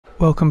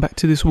Welcome back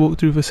to this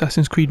walkthrough of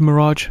Assassin's Creed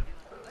Mirage.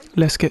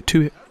 Let's get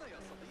to it.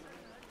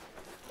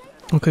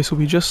 Okay, so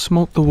we just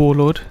smoked the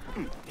warlord.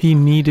 He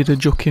needed a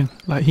jucking.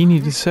 Like, he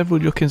needed several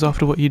juckings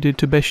after what he did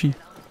to Beshi.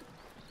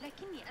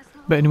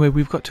 But anyway,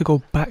 we've got to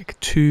go back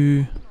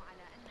to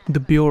the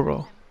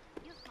bureau.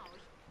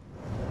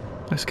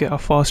 Let's get our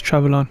fast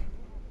travel on.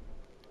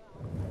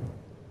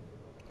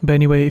 But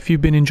anyway, if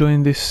you've been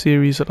enjoying this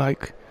series,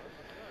 like,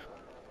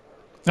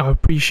 I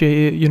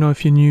appreciate it. You know,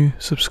 if you're new,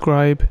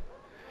 subscribe.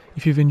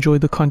 If you've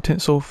enjoyed the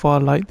content so far,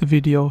 like the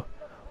video,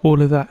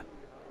 all of that.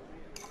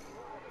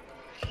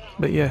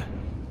 But yeah,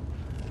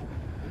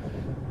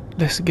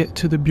 let's get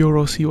to the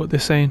bureau, see what they're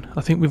saying. I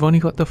think we've only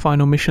got the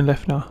final mission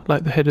left now,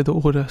 like the head of the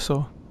order,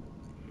 so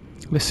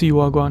let's see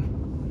what I go on.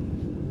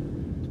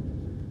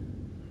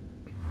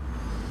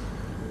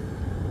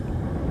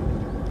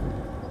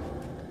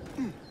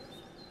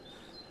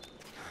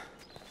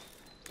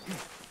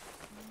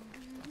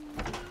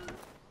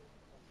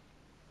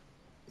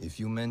 If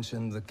you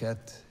mention the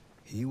cat,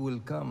 he will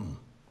come.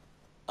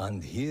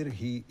 And here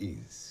he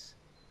is.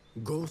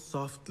 Go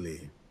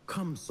softly,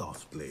 come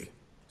softly,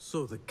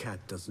 so the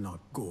cat does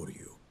not gore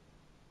you.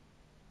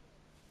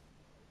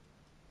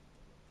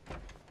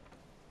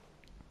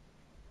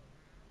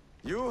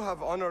 You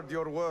have honored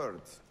your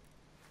word.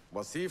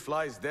 Wasif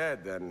lies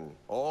dead, and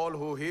all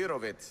who hear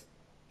of it,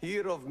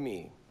 hear of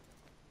me.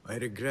 I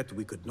regret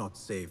we could not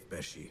save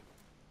Beshi.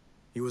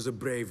 He was a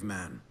brave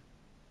man.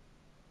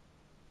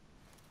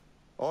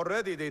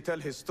 Already they tell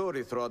his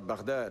story throughout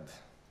Baghdad.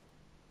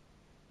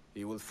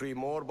 He will free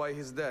more by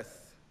his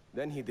death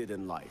than he did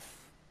in life.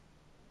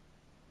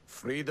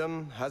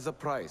 Freedom has a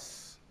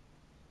price.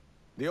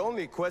 The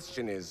only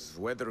question is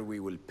whether we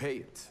will pay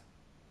it.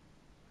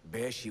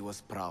 Beshi was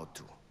proud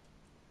to.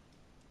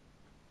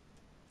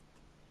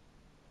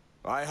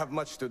 I have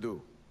much to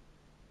do.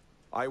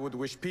 I would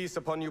wish peace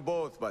upon you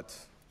both, but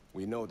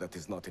we know that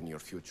is not in your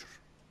future.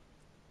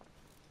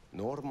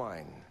 Nor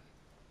mine.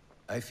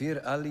 I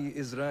fear Ali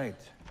is right.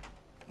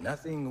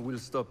 Nothing will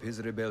stop his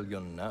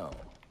rebellion now.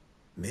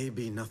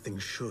 Maybe nothing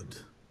should.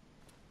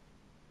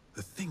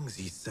 The things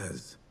he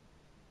says.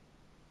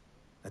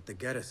 At the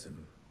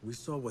garrison, we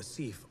saw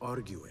Wasif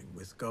arguing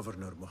with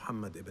Governor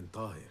Muhammad ibn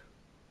Tahir.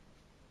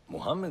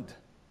 Muhammad?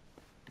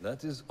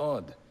 That is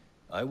odd.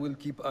 I will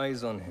keep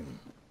eyes on him.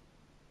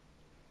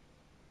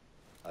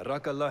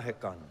 Araka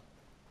lahiqan.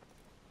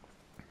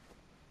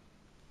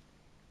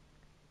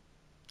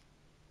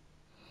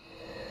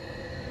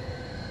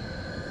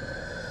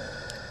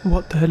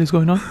 What the hell is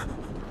going on?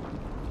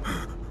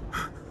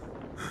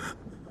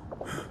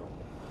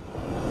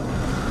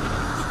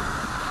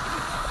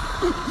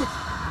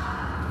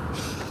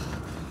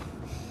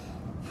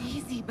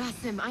 Easy,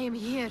 Basim, I am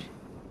here.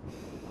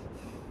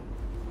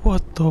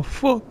 What the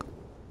fuck?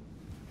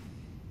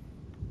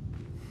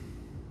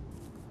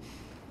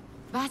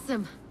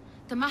 Basim,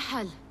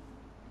 tamahal.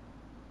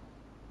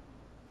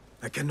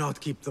 I cannot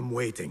keep them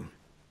waiting.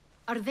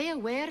 Are they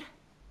aware,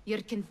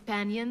 your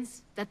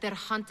companions, that their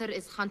hunter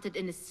is hunted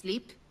in his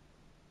sleep?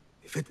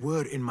 If it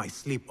were in my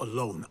sleep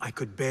alone, I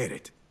could bear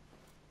it.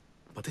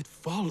 But it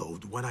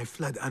followed when I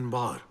fled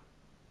Anbar.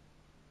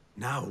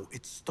 Now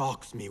it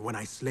stalks me when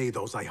I slay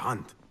those I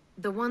hunt.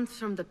 The ones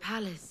from the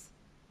palace,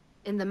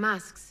 in the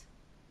masks.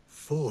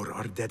 4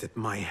 are dead at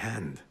my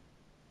hand.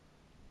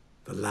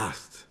 The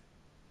last,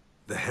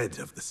 the head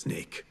of the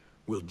snake,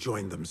 will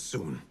join them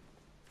soon.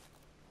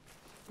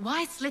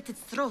 Why slit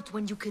its throat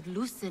when you could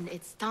loosen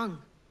its tongue?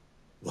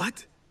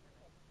 What?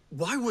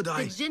 Why would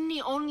I? The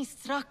Jinni only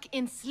struck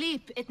in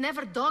sleep. It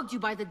never dogged you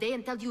by the day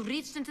until you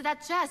reached into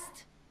that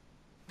chest.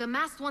 The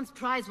masked ones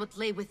prize what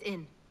lay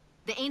within.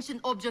 The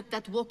ancient object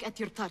that woke at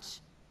your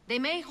touch. They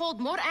may hold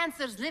more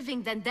answers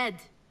living than dead.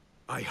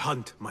 I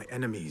hunt my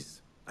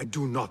enemies. I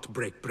do not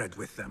break bread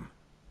with them.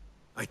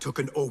 I took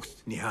an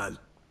oath, Nihal.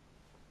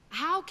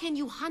 How can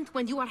you hunt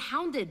when you are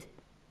hounded?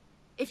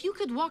 If you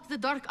could walk the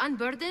dark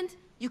unburdened,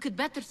 you could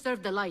better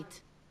serve the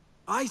light.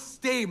 I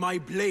stay my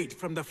blade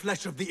from the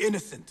flesh of the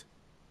innocent,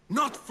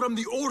 not from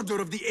the order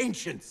of the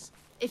ancients.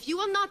 If you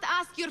will not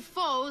ask your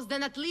foes,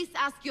 then at least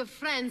ask your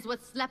friends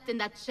what slept in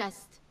that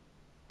chest.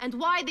 And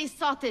why they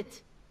sought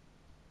it.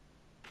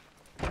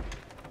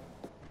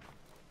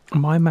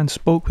 My man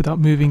spoke without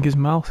moving his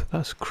mouth.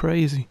 That's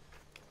crazy.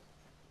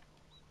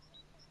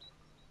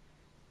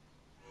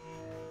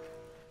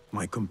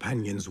 My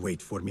companions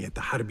wait for me at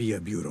the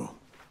Harbiya Bureau.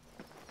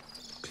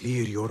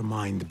 Clear your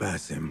mind,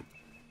 Basim.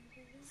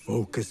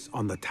 Focus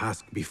on the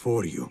task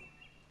before you.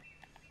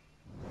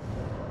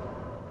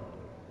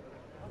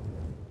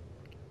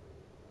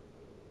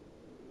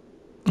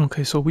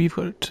 Okay, so we've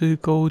got to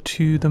go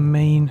to the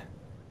main,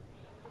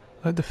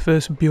 like the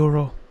first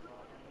bureau.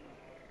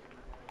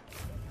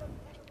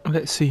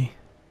 Let's see.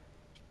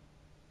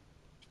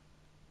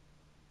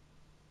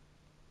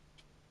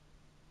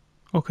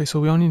 Okay, so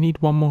we only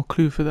need one more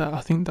clue for that. I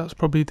think that's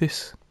probably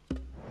this.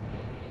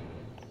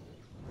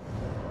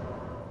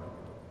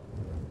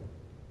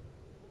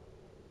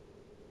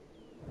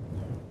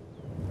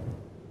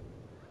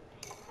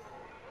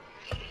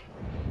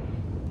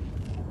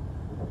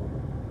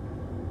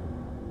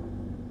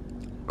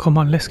 Come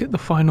on, let's get the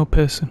final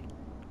person.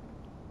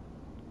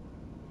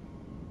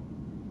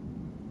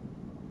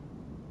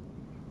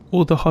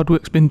 All the hard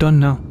work's been done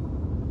now.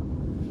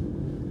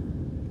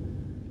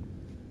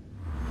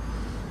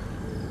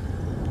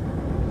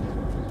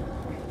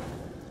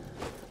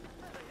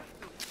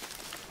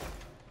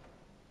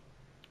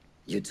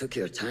 You took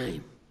your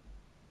time.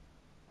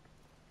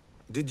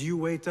 Did you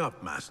wait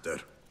up, Master?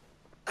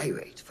 I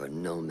wait for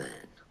no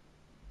man.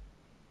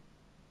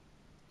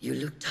 You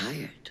look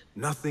tired.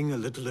 Nothing a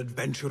little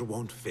adventure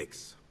won't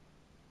fix.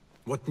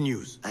 What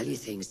news? Ali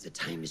thinks the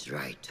time is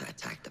right to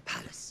attack the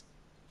palace.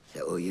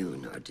 The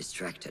Oyun are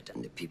distracted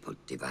and the people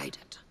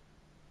divided.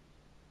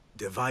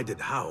 Divided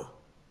how?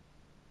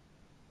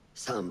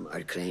 Some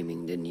are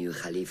claiming the new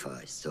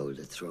Khalifa stole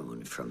the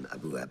throne from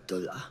Abu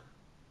Abdullah,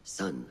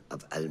 son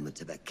of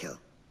Al-Mutabakkil.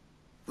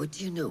 What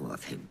do you know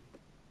of him?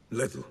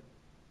 Little.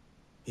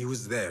 He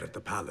was there at the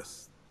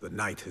palace, the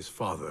night his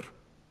father...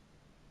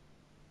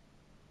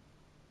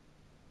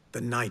 The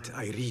night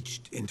I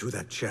reached into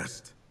that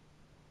chest.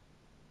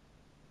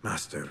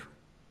 Master,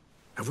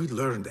 have we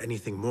learned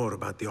anything more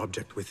about the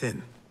object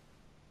within?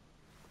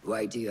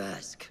 Why do you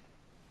ask?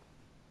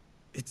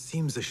 It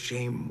seems a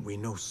shame we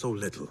know so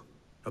little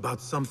about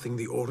something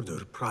the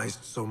Order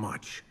prized so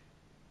much.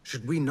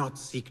 Should we not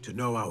seek to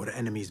know our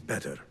enemies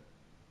better,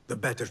 the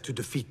better to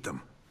defeat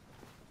them?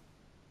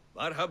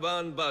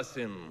 Marhaban,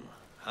 Basim.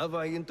 Have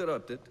I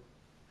interrupted?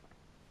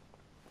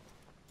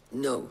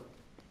 No.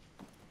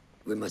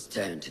 We must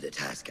turn to the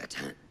task at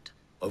hand.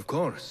 Of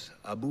course,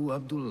 Abu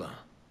Abdullah.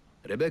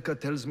 Rebecca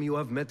tells me you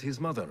have met his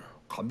mother,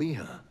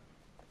 Qabiha.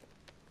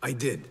 I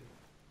did.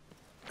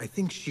 I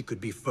think she could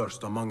be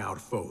first among our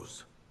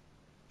foes.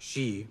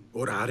 She,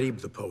 or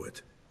Arib the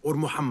poet, or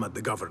Muhammad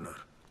the governor.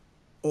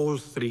 All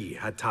three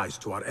had ties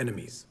to our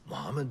enemies.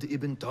 Muhammad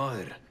ibn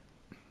Tahir.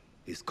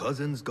 His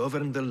cousins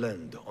govern the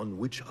land on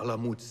which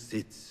Alamut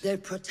sits. Their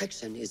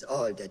protection is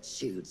all that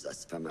shields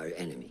us from our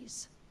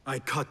enemies. I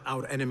cut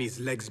our enemies'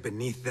 legs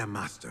beneath them,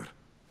 Master.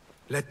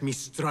 Let me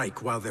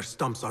strike while their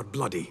stumps are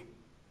bloody.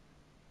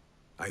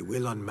 I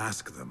will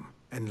unmask them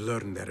and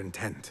learn their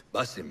intent.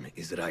 Basim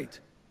is right.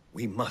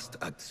 We must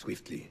act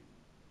swiftly.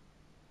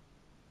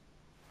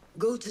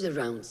 Go to the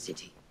Round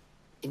City.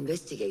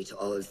 Investigate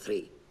all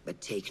three, but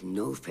take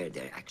no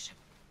further action.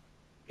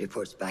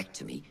 Reports back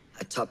to me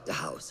atop the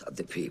house of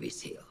the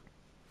previous hill.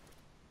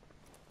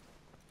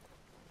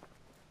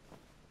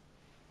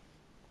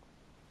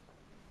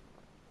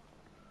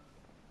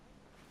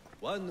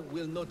 One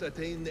will not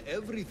attain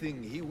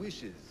everything he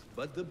wishes,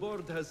 but the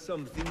board has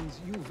some things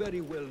you very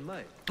well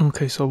might.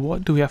 Okay, so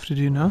what do we have to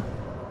do now?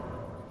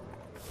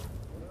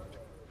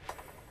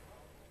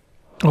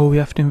 Oh, we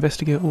have to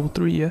investigate all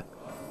three, yeah?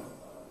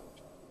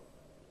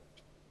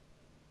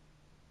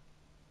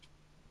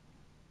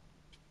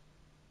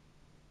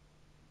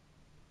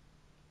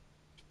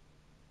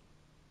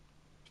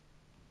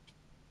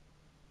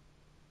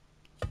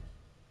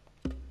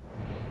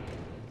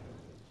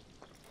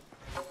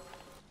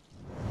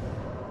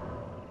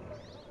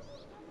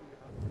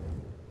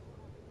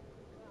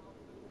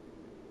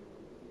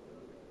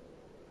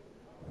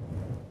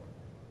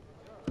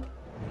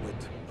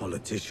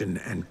 Politician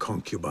and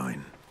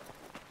concubine.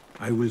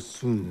 I will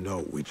soon know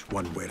which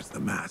one wears the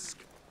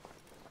mask.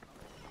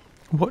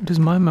 What does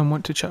my man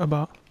want to chat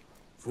about?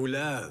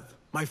 Fulad,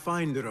 my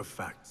finder of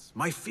facts,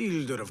 my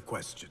fielder of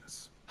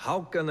questions.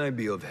 How can I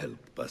be of help,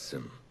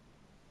 Basim?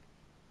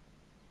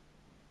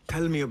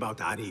 Tell me about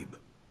Arib.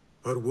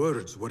 Her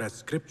words were as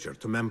scripture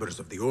to members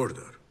of the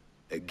Order.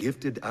 A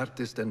gifted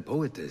artist and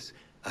poetess,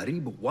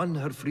 Arib won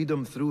her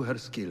freedom through her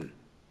skill.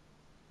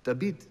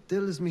 Tabit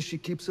tells me she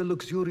keeps a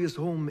luxurious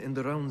home in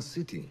the Round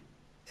City.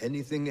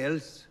 Anything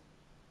else?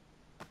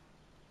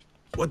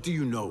 What do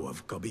you know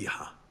of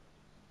Qabiha?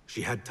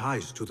 She had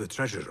ties to the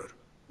treasurer.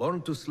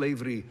 Born to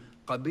slavery,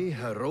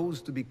 Qabiha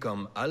rose to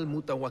become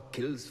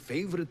Al-Mutawakkil's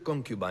favorite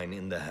concubine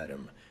in the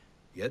harem.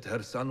 Yet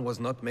her son was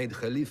not made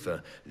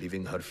Khalifa,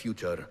 leaving her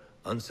future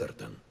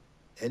uncertain.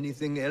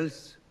 Anything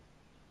else?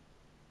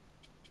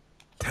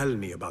 Tell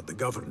me about the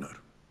governor.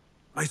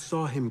 I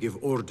saw him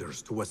give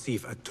orders to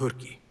Wasif at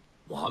Turkey.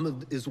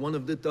 Muhammad is one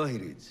of the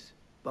Tahirids,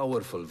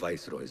 powerful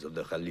viceroys of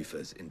the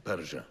Khalifas in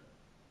Persia.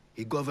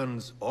 He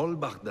governs all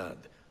Baghdad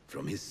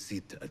from his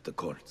seat at the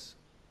courts.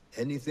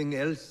 Anything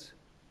else?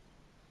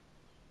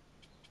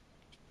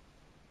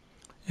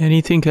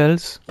 Anything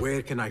else?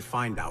 Where can I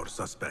find our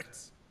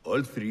suspects?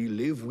 All three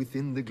live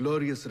within the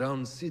glorious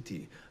Round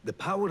City, the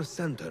power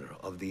center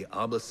of the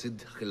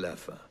Abbasid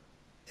Khilafah.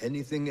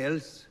 Anything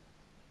else?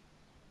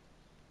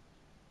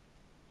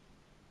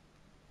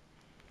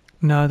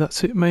 Nah,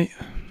 that's it, mate.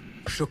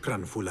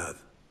 Shukran, Fulad.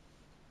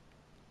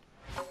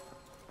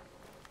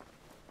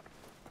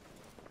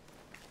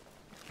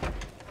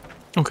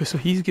 Okay, so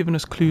he's given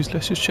us clues.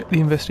 Let's just check the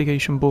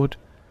investigation board.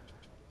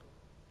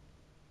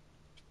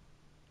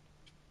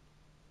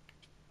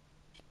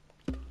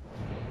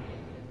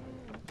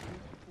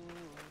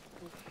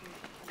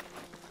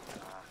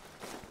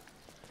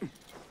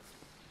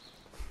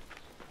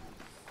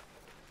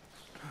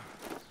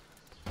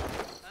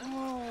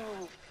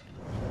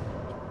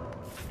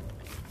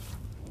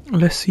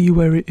 Let's see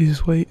where it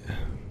is, wait.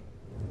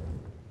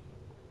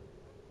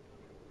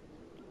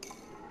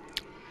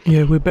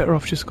 Yeah, we're better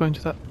off just going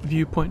to that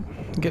viewpoint.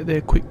 Get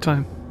there quick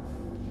time.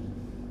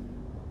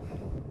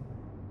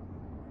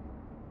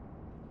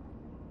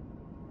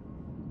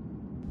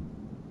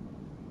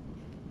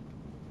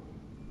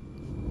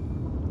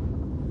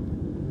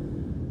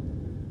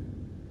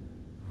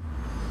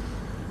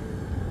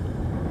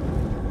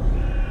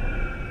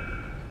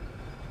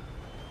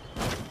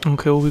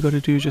 Okay, all we got to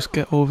do is just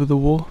get over the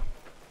wall.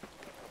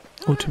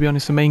 Or to be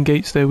honest, the main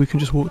gate's there, we can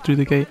just walk through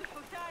the gate.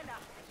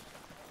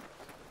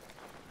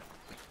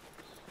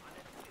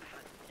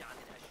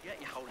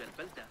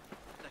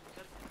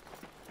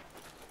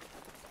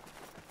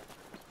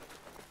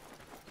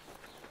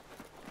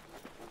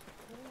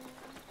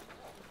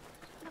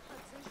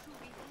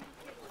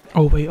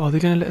 Oh wait, are they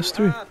going to let us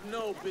through?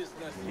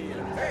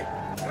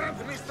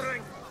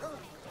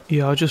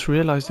 Yeah, I just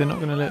realised they're not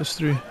going to let us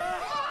through.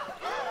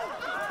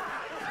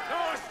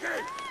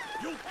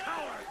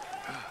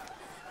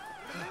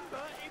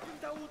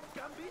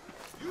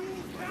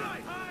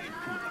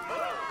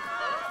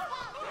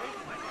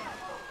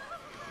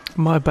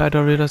 My bad,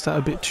 I realised that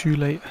a bit too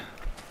late.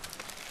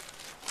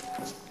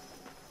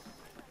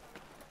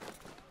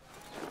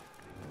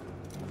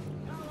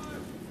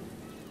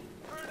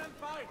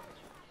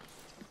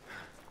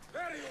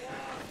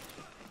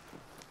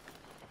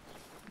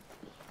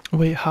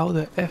 Wait, how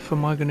the F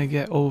am I gonna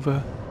get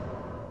over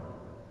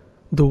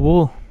the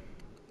wall?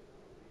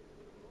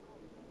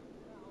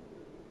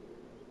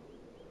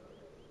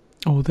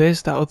 Oh,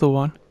 there's that other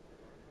one.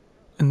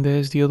 And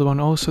there's the other one.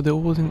 Oh, so they're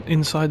all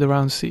inside the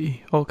round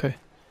city. Okay.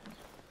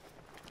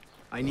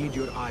 I need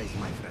your eyes,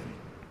 my friend.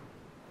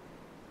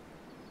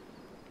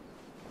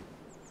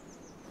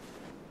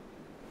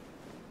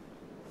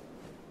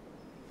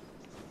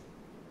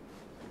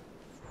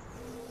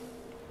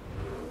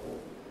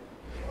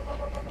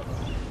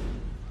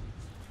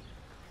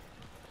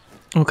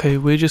 Okay,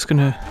 we're just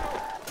gonna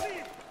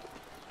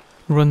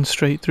run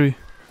straight through.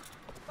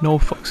 No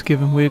fucks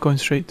given, we're going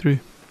straight through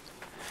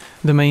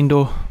the main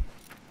door.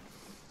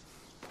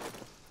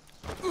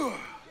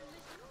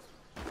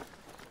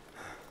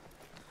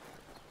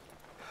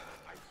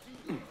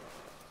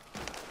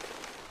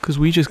 Because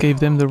we just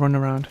gave them the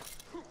runaround.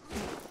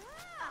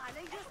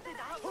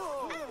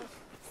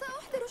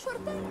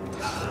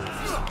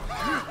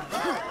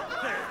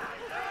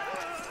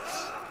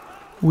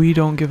 We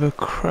don't give a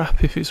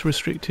crap if it's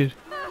restricted.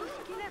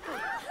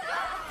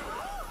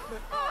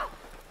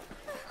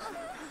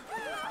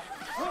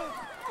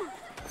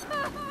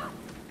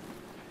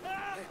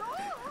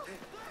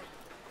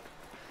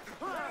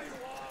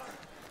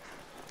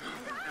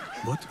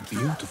 What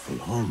beautiful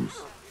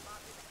homes.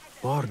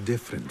 Far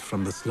different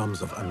from the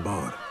slums of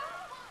Anbar.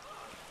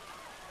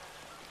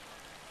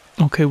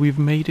 Okay, we've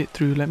made it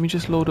through. Let me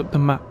just load up the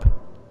map.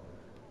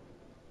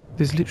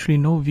 There's literally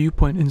no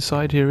viewpoint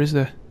inside here, is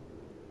there?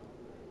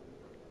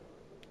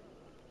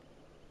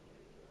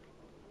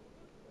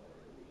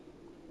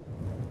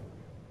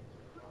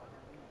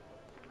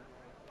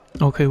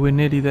 Okay, we're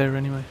nearly there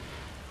anyway.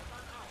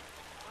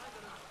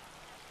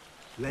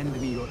 Lend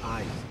me your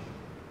eyes.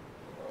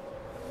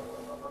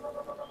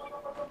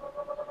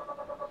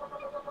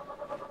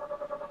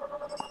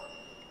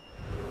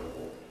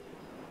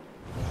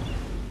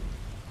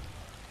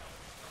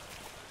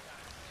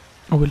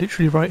 Oh, we're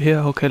literally right here.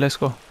 Okay, let's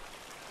go.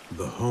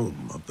 The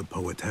home of the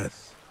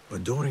poetess.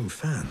 Adoring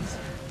fans.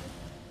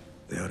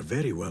 They are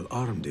very well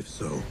armed if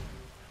so.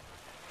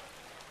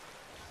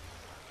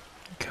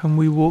 Can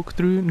we walk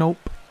through?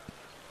 Nope.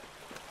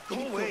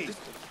 Go away.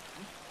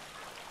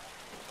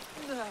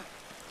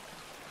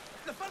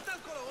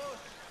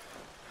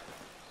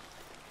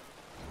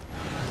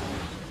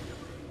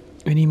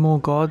 Any more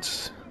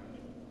guards?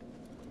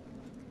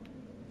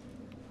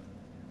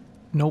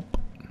 Nope.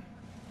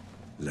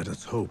 Let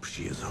us hope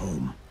she is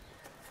home.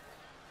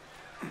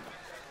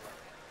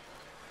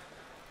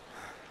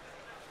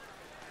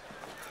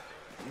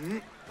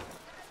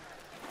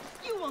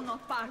 You will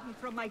not bar me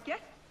from my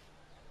guest.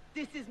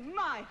 This is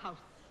my house.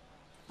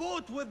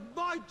 Bought with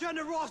my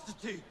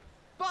generosity.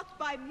 Bought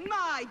by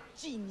my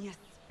genius.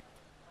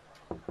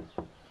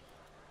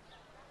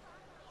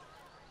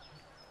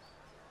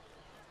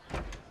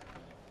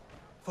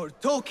 For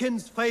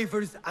tokens,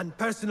 favors, and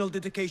personal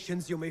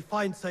dedications, you may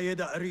find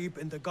Sayyida Arib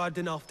in the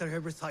garden after her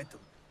recital.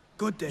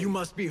 Good day. You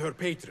must be her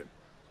patron.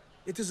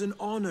 It is an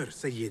honor,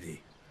 Sayyidi.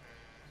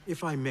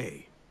 If I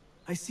may,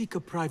 I seek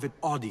a private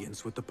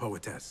audience with the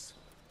poetess.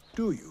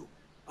 Do you?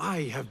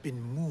 I have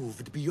been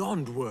moved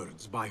beyond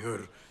words by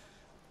her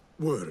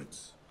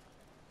words.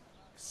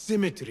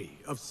 Symmetry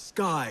of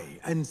sky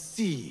and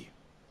sea.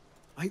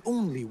 I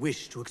only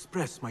wish to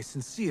express my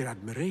sincere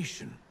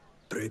admiration.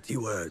 Pretty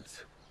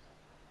words.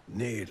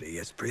 Nearly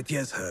as pretty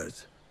as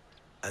hers,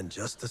 and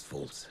just as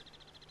false.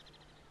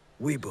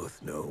 We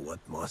both know what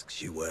mask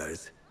she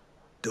wears,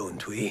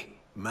 don't we?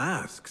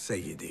 Mask,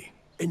 Sayyidi.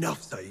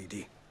 Enough,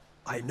 Sayyidi.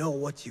 I know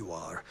what you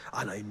are,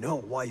 and I know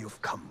why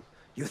you've come.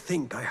 You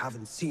think I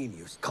haven't seen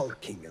you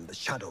skulking in the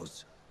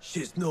shadows.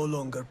 She's no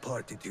longer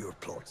party to your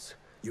plots,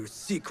 your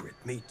secret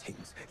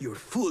meetings, your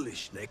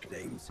foolish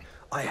nicknames.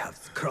 I have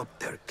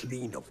scrubbed her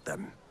clean of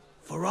them.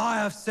 For I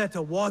have set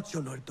a watch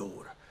on her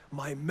door.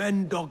 My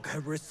men dog her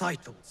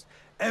recitals.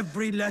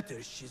 Every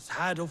letter she's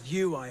had of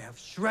you I have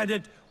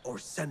shredded or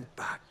sent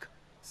back.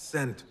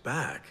 Sent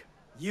back?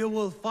 You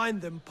will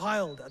find them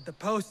piled at the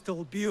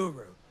Postal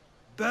Bureau.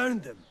 Burn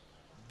them,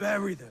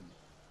 bury them,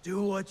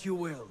 do what you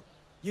will.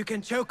 You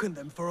can choke on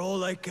them for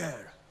all I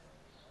care.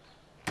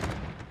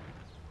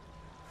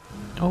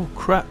 Oh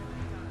crap.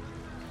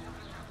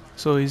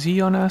 So is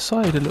he on our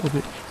side a little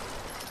bit?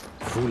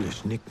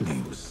 Foolish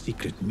nicknames,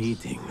 secret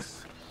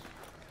meetings.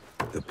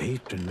 The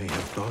patron may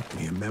have thought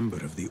me a member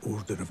of the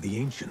Order of the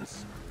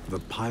Ancients. The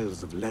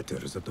piles of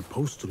letters at the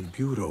Postal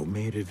Bureau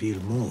may reveal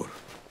more.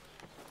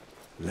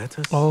 Let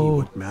us see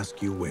what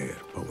mask you wear,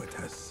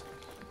 poetess.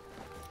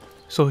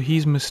 So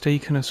he's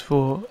mistaken us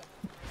for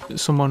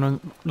someone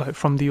on, like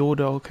from the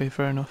Order. Okay,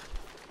 fair enough.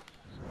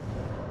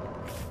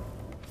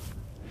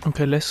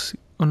 Okay, let's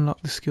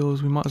unlock the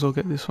skills. We might as well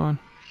get this one.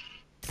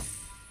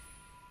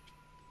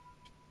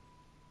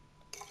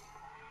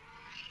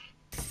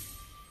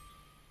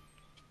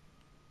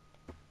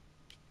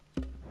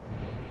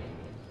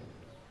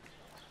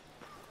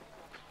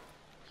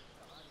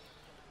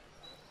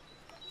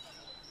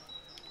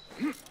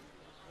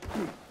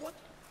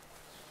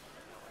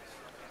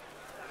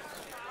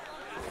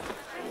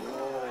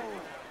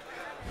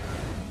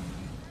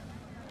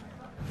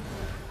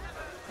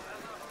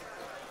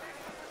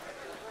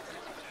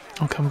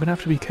 Okay, I'm gonna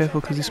have to be careful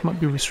because this might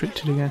be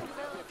restricted again.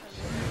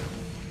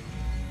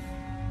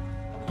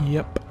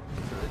 Yep.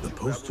 The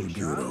Postal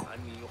Bureau.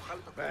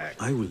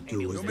 I will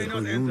do as the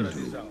Hulun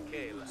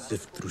do.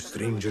 Sift through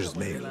strangers'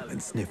 mail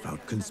and sniff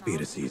out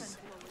conspiracies.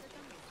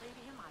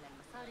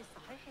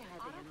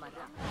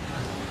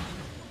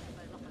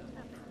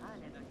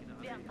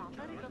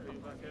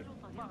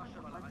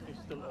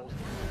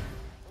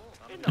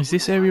 Is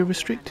this area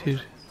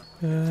restricted?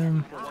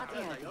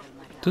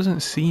 Doesn't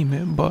seem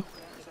it, but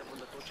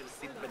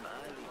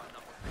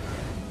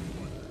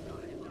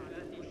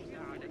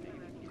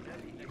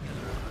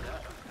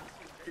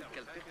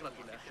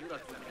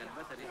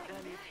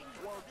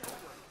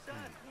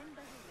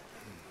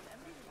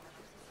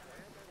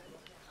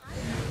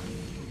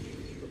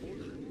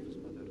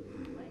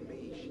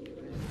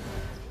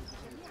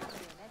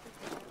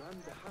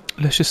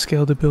let's just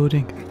scale the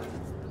building.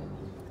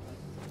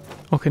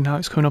 Okay, now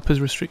it's coming up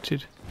as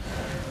restricted.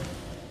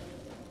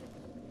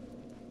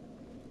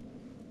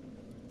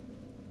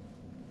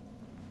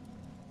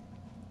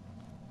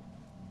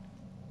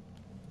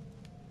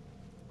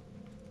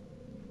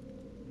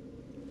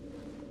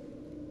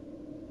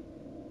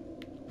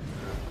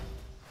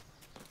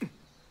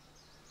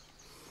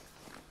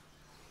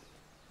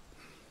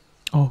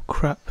 Oh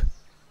crap.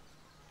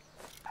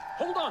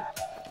 Hold on!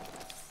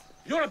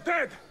 You're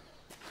dead!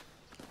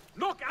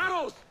 Knock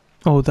arrows!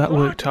 Oh, that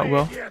worked out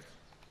well.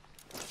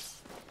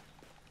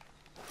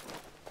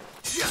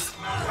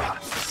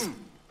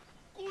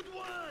 Good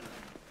one!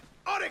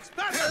 Oryx,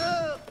 back!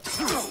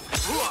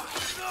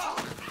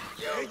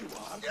 There you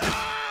are!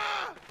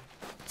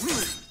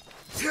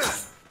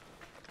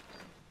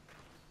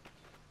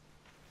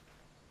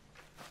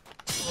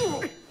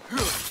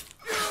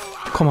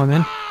 Come on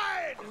then,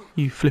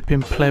 you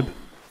flipping pleb.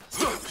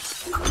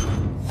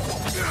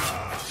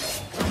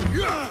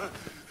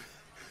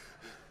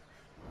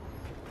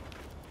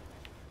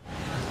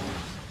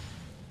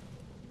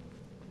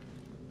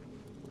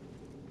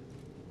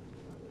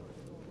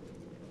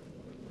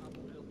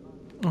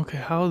 Okay,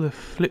 how the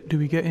flip do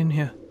we get in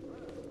here?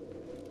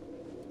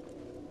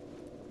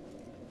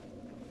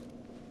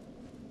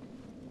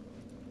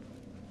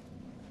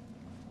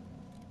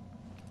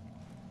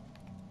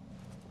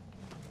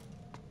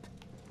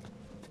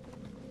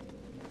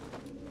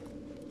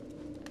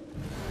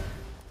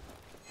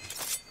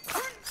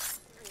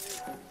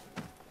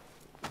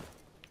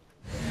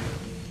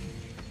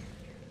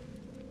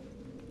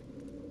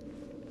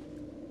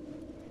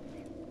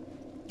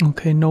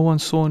 Okay, no one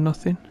saw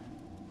nothing.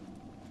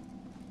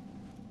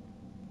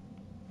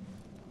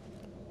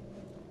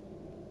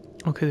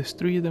 Okay, there's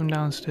 3 of them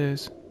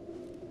downstairs.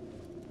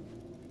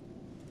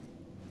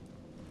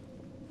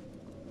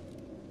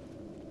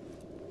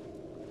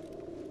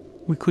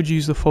 We could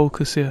use the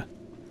focus here.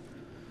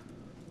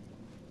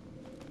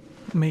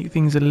 Make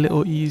things a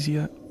little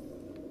easier.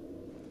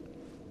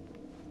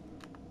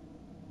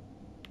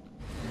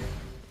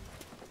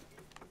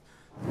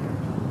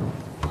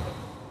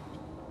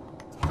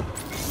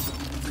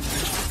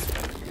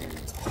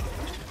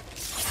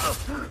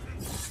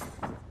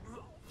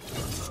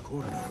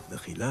 Corner of the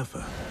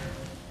Khilafah.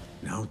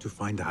 Now to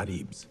find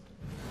Aribs.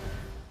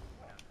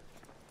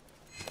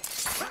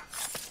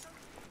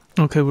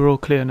 Okay, we're all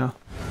clear now.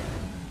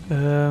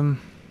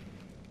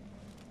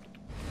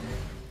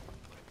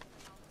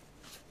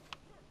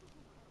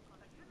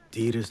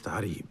 Dearest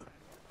Arib,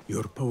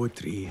 your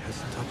poetry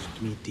has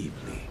touched me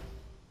deeply.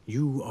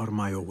 You are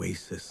my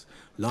oasis,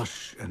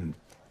 lush and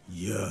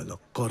ya la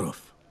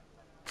qaraf.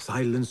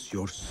 Silence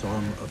your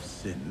song of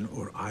sin,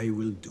 or I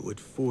will do it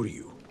for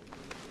you.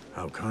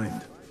 How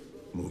kind.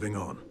 Moving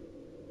on.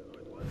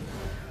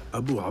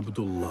 Abu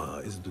Abdullah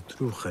is the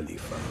true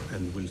Khalifa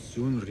and will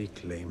soon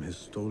reclaim his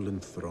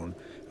stolen throne.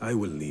 I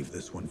will leave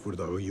this one for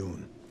the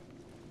Uyun.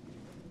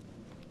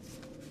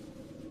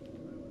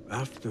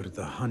 After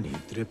the honey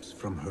drips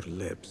from her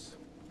lips,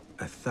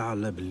 a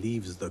Thalab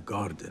leaves the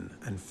garden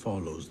and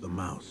follows the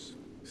mouse.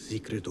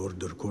 Secret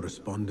order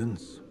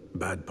correspondence?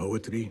 Bad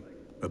poetry?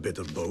 A bit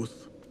of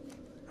both?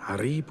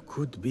 Harib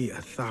could be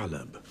a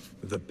Thalab.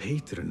 The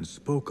patron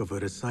spoke of a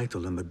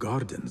recital in the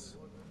gardens.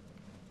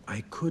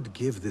 I could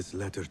give this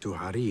letter to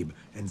Harib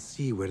and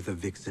see where the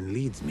vixen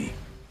leads me.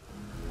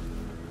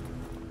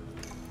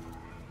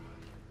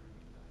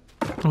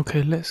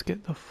 Okay, let's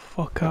get the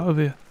fuck out of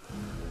here.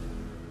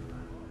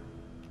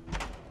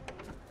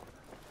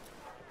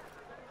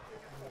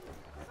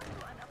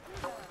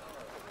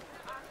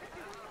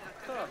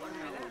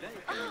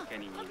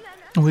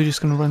 We're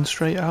just gonna run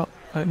straight out,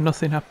 like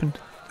nothing happened.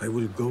 I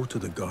will go to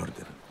the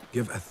garden,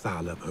 give a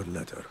Thalab her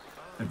letter,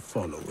 and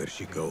follow where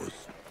she goes.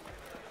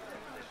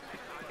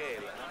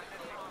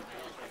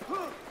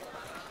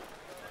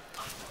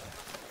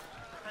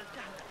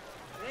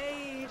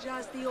 Rage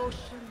as the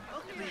ocean,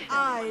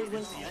 I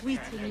will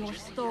sweeten your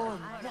storm.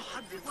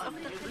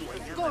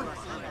 Scorch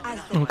as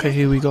the Okay,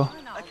 here we go.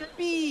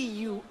 Be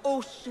you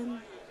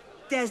ocean,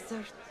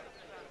 desert,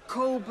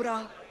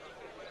 cobra,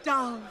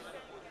 dove,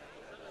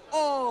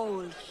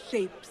 all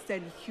shapes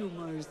and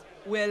humors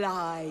will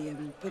I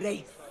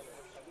embrace.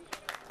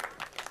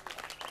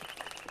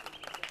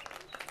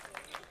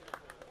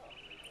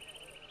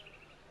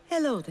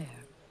 Hello there.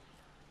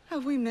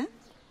 Have we met?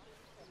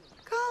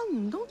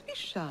 Come, don't be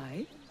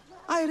shy.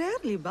 I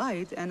rarely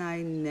bite and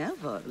I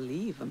never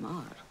leave a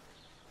mark.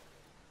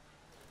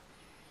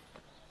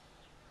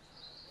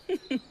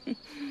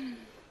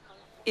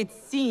 It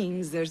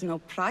seems there's no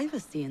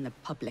privacy in the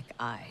public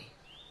eye.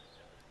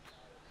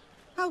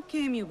 How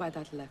came you by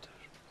that letter?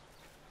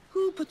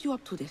 Who put you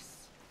up to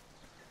this?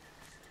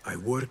 I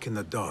work in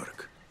the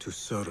dark to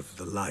serve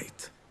the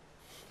light.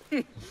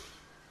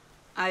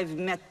 I've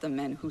met the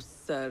men who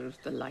serve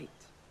the light.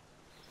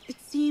 It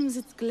seems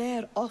its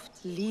glare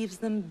oft leaves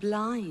them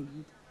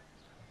blind.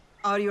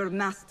 Are your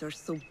masters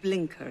so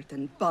blinkered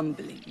and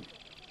bumbling?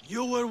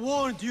 You were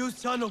warned, you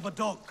son of a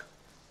dog.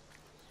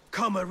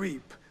 Come,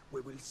 Arib. We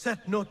will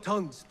set no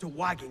tongues to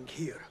wagging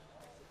here.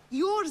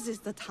 Yours is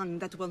the tongue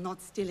that will not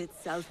still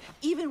itself,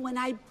 even when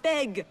I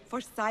beg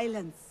for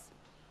silence.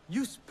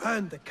 You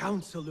spurn the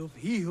counsel of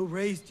he who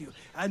raised you,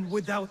 and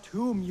without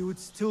whom you would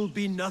still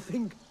be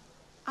nothing?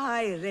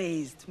 I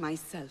raised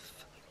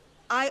myself.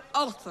 I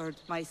authored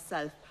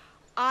myself.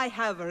 I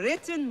have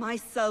written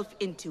myself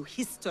into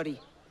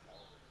history.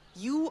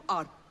 You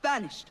are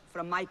banished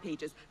from my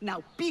pages.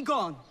 Now be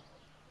gone!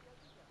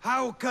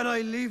 How can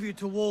I leave you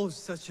to wolves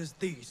such as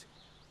these?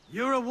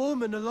 You're a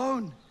woman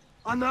alone,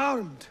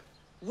 unarmed.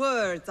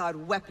 Words are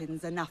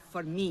weapons enough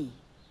for me.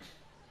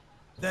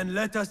 Then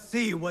let us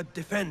see what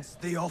defense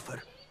they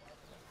offer.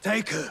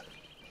 Take her.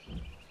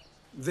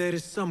 There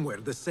is somewhere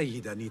the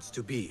Sayyida needs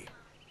to be,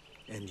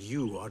 and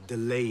you are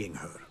delaying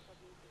her.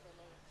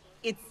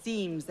 It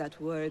seems that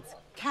words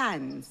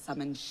can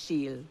summon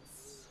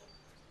shields.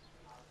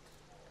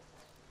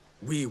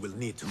 We will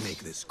need to make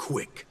this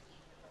quick.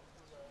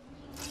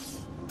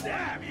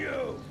 Damn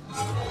you!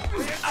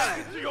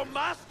 Listen to your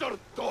master,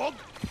 dog!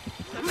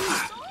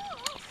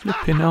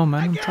 Flipping hell,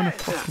 man, I'm trying to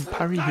fucking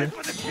parry here.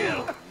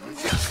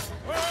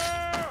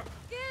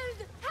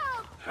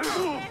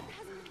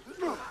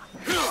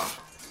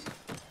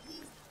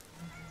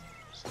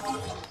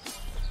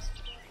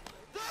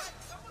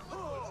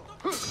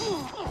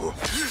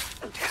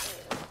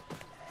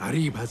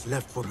 Arib has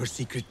left for her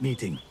secret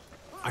meeting.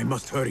 I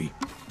must hurry.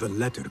 The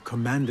letter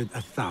commanded a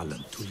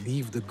Thalab to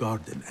leave the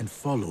garden and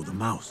follow the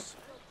mouse.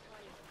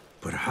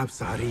 Perhaps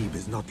Arib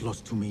is not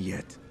lost to me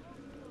yet.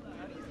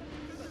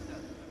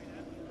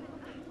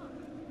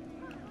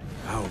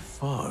 How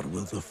far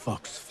will the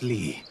fox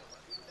flee?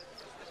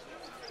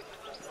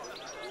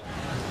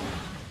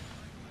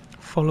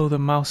 Follow the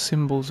mouse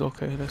symbols.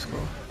 Okay, let's go.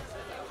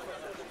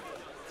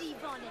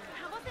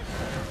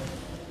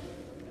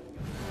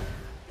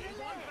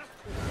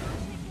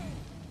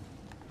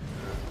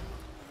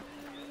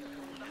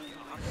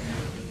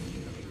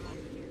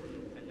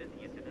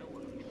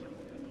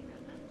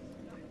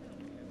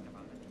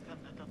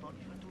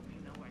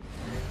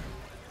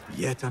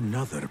 Yet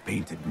another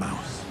painted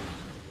mouse.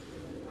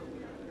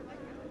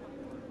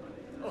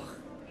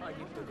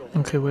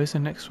 Okay, where's the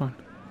next one?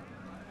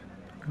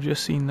 I've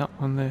just seen that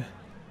one there.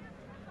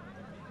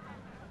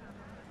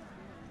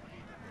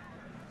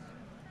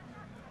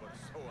 But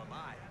so am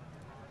I.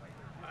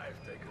 I've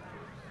taken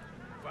yours.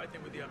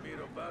 Fighting with the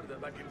Amir of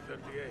Baghdad back in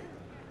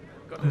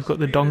 38. We've got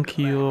the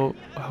donkey or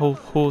a whole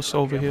horse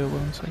over here.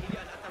 1 second.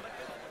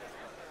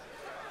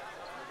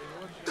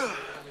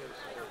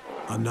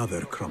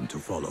 Another crumb to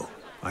follow.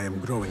 I am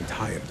growing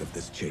tired of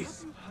this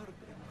chase.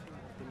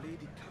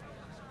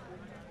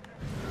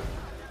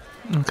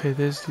 Okay,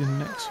 there's the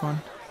next one.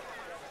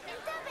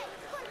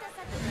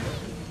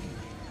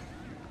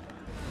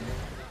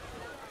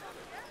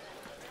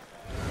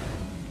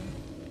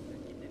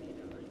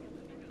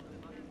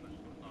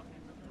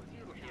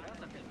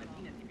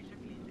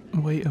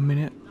 Wait a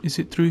minute, is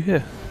it through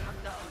here?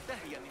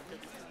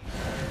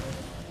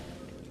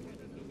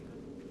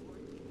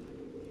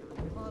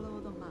 Follow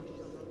the map.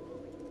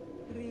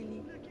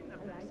 Really?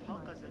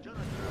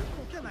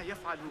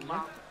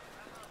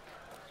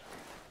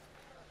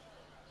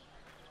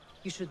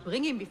 You should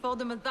bring him before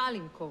the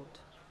Medallion Court.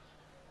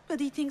 But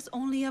he thinks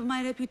only of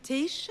my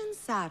reputation,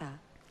 Sarah.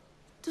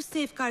 To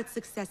safeguard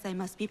success, I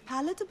must be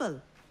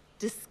palatable,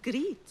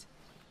 discreet.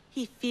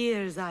 He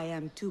fears I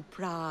am too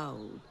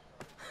proud.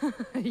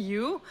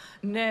 You?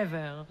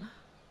 Never.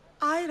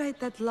 I write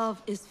that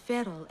love is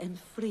feral and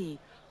free,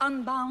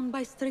 unbound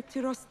by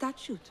stricture or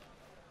statute.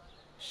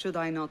 Should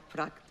I not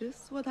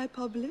practice what I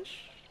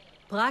publish?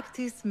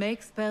 Practice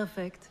makes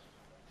perfect.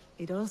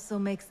 It also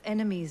makes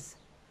enemies.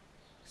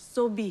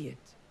 So be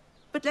it.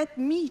 But let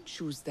me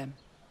choose them.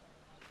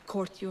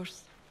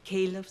 Courtiers,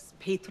 caliphs,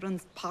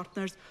 patrons,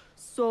 partners.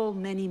 So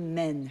many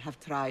men have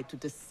tried to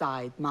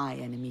decide my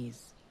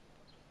enemies.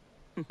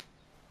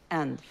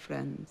 And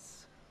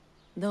friends.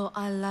 Though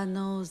Allah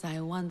knows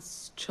I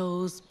once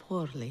chose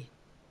poorly.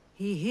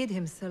 He hid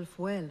himself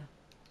well.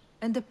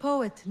 And the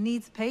poet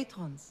needs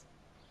patrons.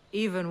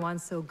 Even one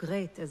so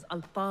great as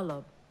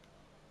Al-Talib.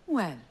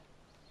 Well,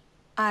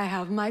 I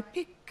have my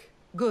pick.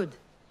 Good.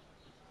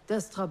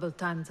 There's troubled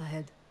times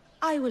ahead.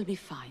 I will be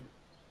fine.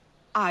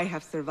 I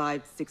have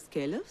survived 6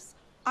 caliphs.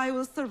 I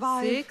will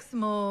survive... 6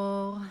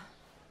 more.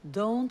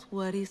 Don't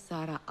worry,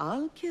 Sarah.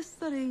 I'll kiss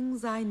the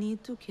rings I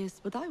need to kiss,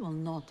 but I will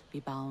not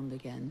be bound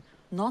again.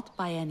 Not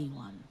by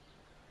anyone.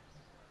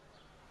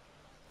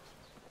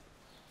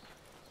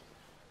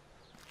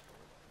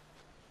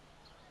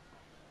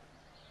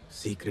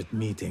 Secret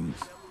meetings,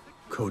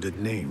 coded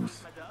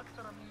names.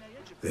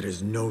 There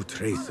is no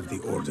trace of the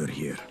Order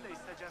here.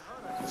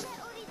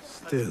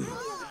 Still,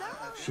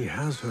 she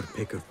has her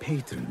pick of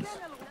patrons.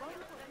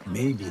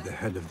 Maybe the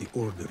head of the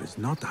Order is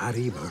not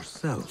Arib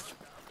herself,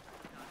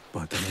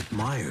 but an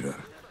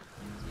admirer.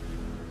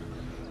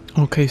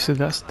 Okay, so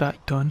that's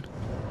that done.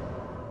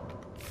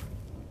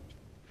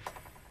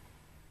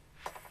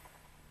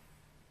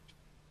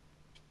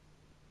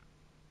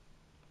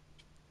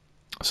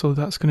 So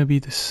that's going to be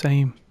the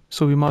same.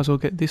 So we might as well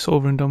get this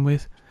over and done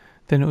with.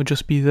 Then it'll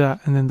just be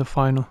that and then the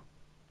final.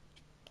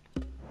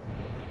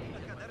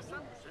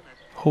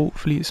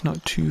 Hopefully it's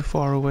not too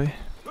far away.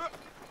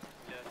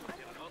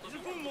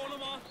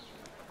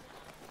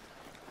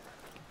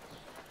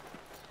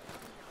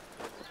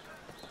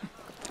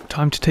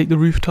 Time to take the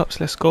rooftops,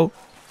 let's go.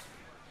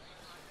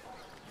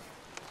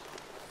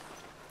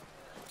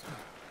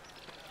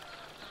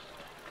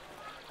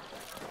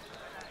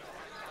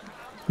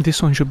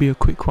 This one should be a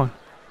quick one.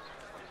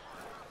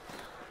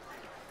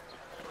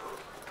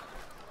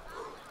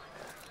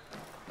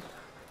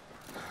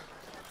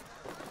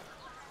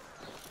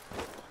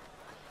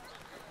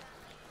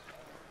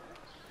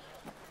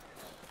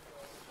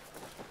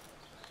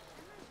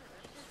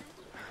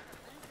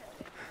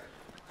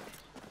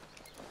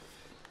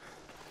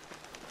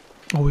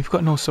 Oh, we've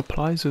got no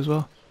supplies as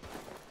well.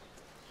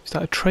 Is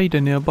that a trader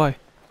nearby?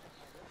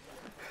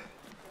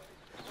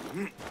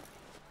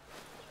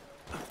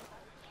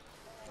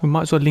 We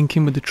might as well link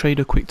in with the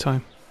trader quick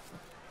time.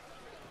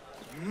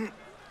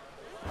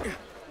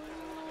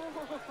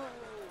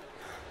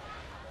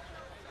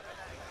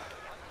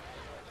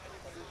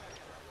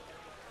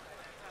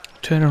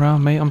 Turn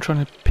around, mate, I'm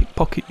trying to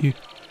pickpocket you.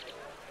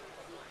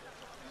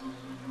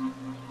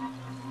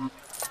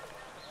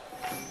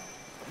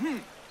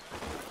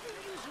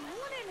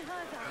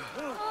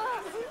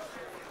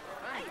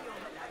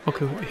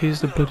 Okay,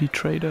 here's the bloody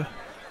trader.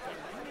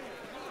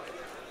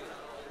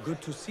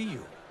 Good to see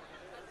you.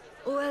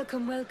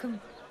 Welcome, welcome.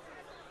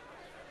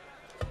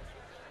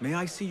 May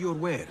I see your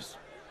wares?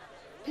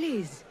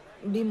 Please,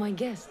 be my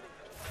guest.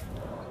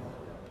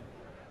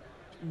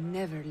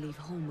 Never leave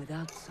home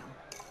without some.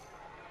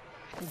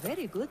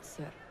 Very good,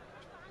 sir.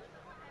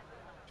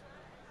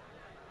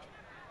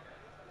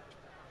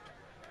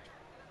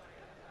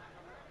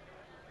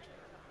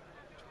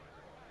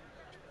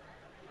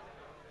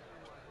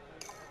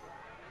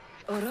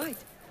 All right.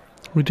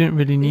 We didn't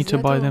really need to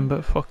that buy all? them,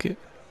 but fuck it.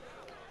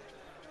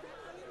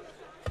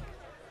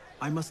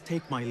 I must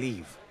take my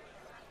leave.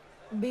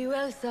 Be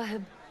well,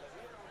 Sahib.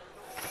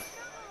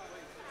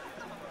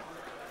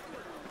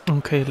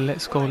 Okay,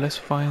 let's go. Let's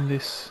find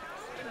this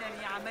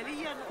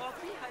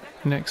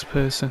next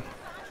person.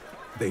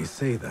 They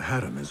say the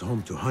harem is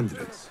home to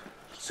hundreds,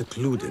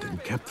 secluded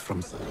and kept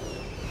from...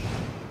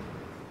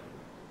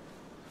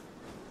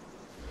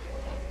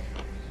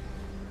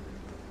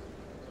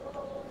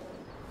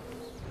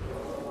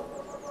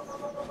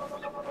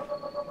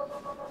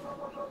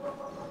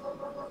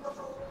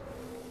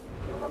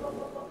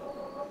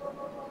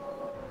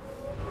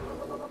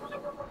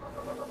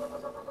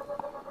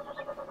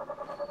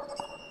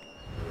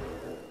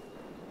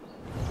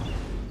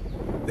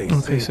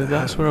 Okay, so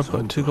that's where I've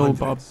got to go,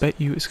 but I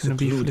bet you it's going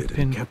to be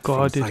flipping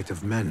guarded.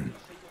 Of men.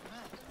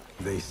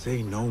 They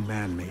say no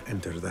man may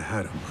enter the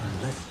harem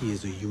unless he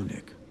is a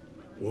eunuch,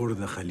 or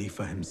the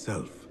Khalifa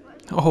himself.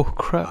 Oh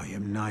crap. I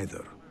am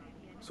neither.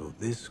 So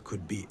this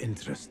could be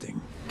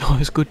interesting. Oh,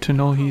 it's good to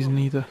know he's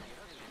neither.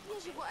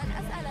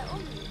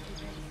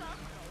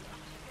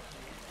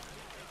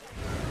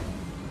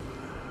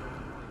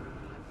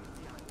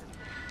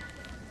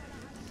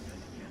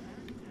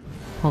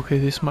 Okay,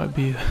 this might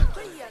be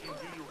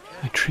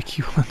a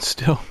tricky one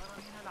still.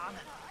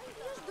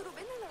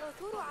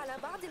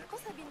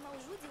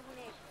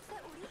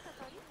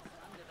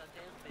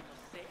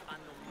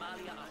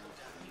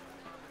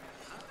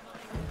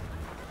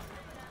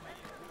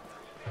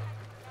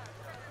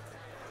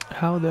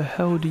 How the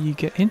hell do you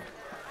get in?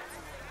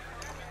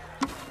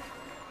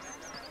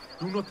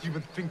 Do not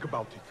even think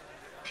about it.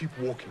 Keep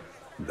walking.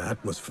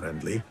 That was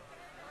friendly.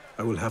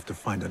 I will have to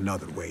find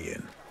another way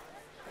in.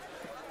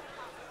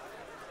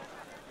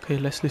 Okay,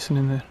 let's listen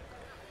in there.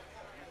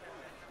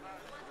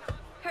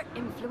 Her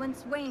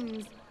influence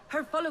wanes.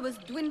 Her followers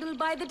dwindle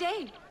by the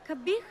day.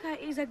 Kabiha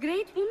is a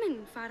great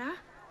woman, Farah.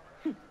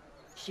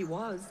 She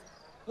was,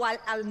 while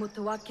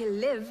Al-Mutawakkil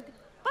lived,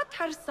 but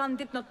her son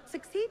did not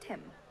succeed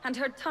him, and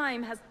her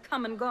time has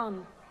come and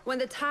gone. When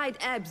the tide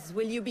ebbs,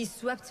 will you be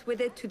swept with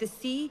it to the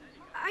sea?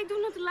 I do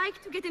not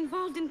like to get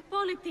involved in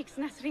politics,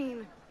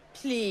 Nasreen.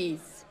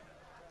 Please.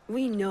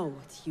 We know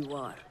what you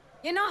are.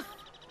 Enough!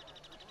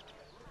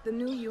 The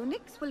new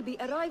eunuchs will be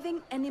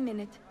arriving any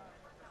minute.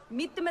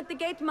 Meet them at the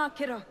gate,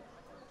 Makira,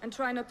 and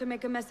try not to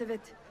make a mess of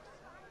it.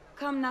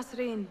 Come,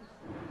 Nasreen.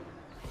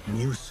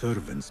 New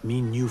servants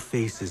mean new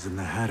faces in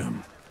the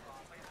harem.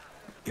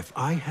 If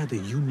I had a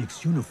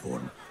eunuch's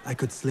uniform, I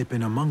could slip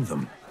in among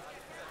them.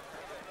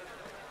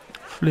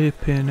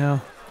 Flipping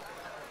hell.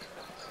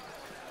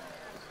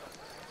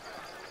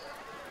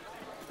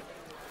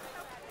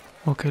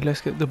 Okay,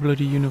 let's get the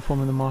bloody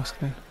uniform and the mask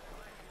then.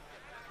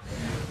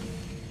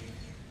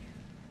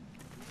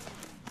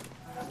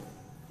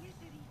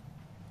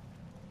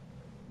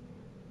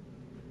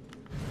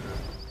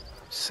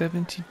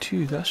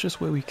 $72, that's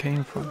just where we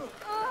came from.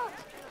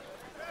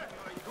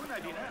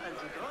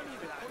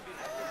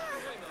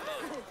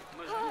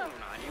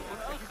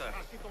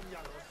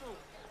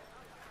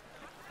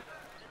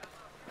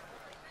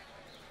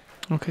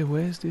 Okay,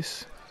 where's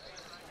this?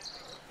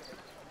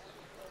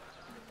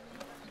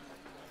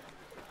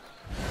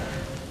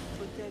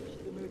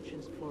 Protect the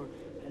merchants for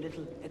a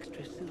little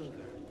extra silver.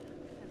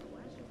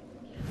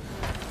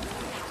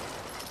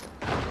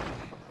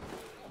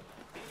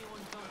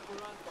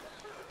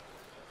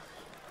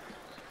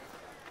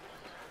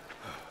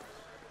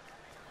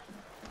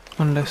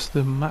 Unless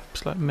the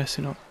map's like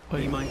messing up.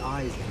 Be my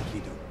eyes,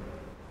 Enkidu.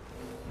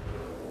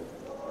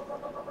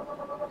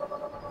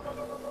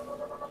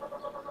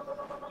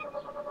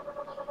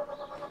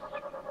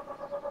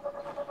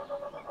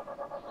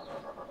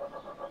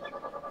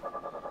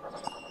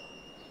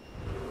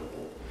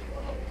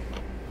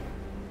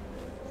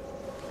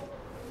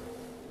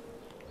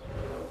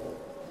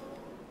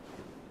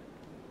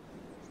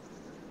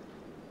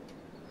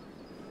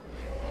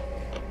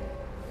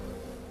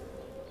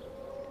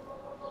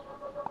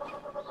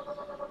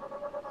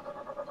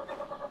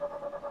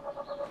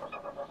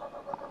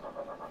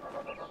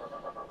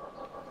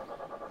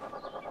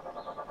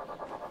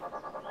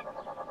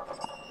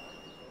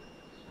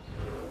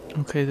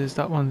 Okay, there's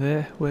that one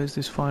there. Where's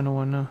this final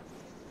one now?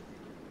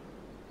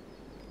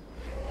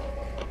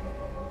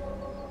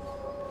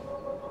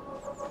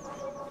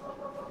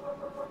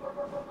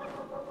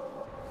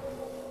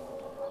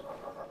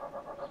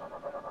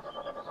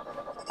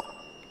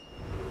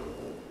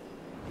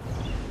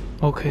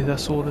 Okay,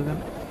 that's all of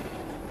them.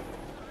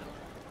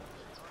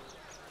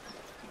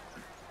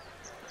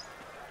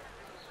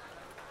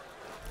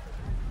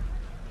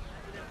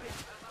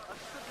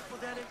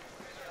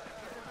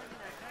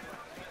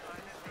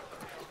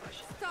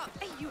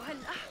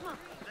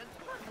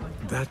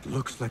 That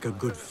looks like a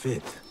good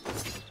fit.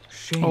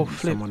 Shame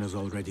someone is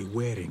already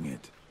wearing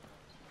it.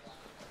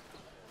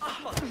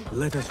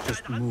 Let us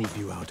just move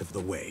you out of the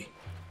way.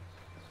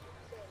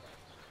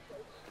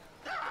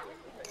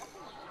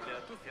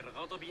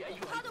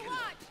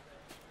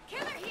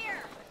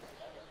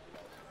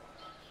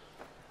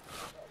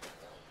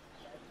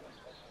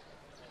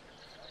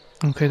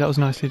 Okay, that was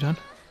nicely done.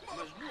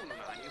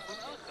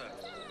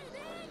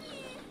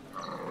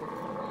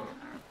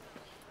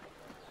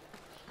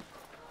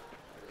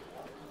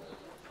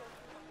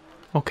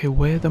 Okay,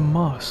 wear the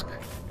mask.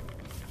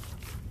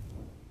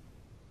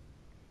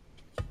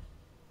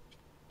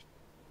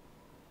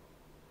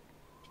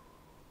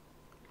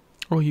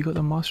 Oh, you got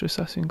the Master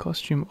Assassin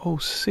costume. Oh,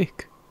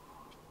 sick.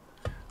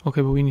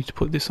 Okay, but we need to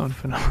put this on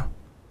for now.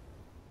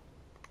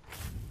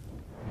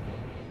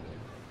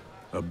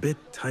 A bit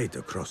tight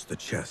across the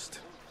chest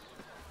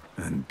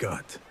and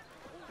gut.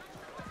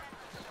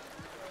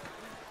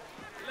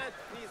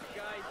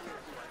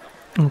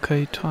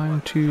 Okay,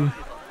 time to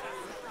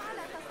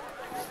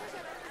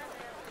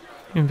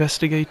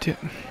investigate it.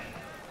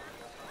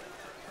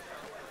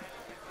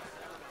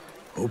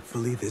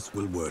 Hopefully this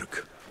will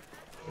work.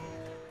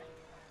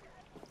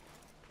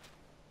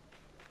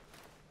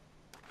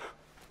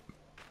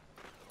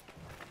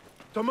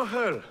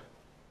 Tamahel,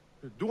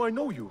 do I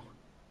know you?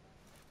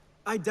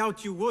 I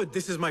doubt you would.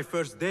 This is my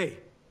first day.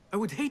 I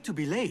would hate to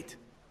be late.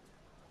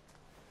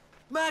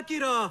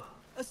 Makira!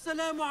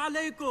 Assalamu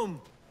alaikum!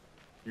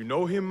 You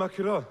know him,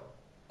 Makira?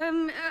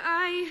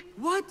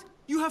 What?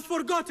 You have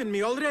forgotten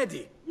me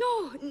already!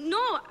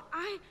 No,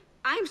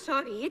 I'm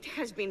sorry. It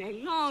has been a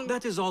long...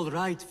 That is all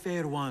right,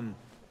 fair one.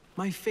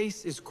 My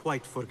face is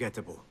quite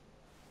forgettable.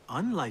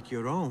 Unlike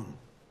your own.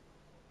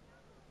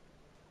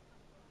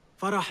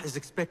 Farah is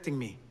expecting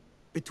me.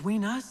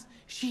 Between us,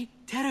 she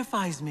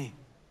terrifies me.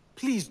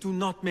 Please do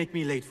not make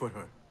me late for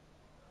her.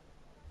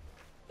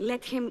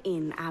 Let him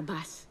in,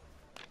 Abbas.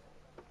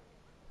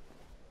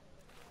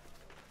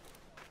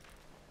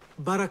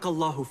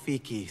 Barakallahu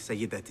fiki,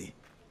 Sayyidati.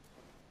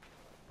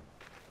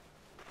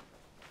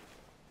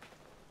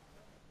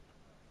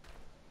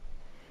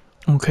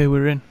 Okay,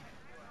 we're in.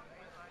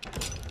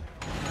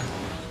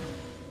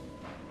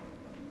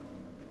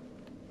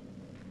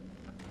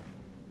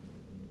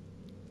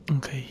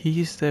 Okay,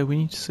 he is there. We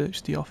need to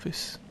search the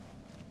office.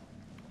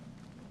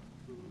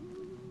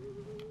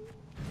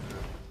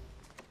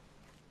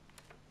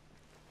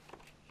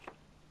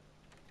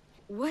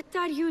 What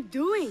are you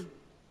doing?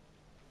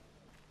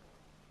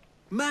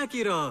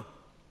 Makira!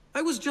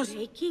 I was just...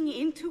 Breaking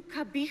into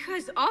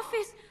Qabiha's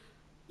office?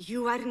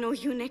 You are no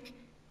eunuch.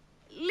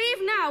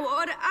 Leave now,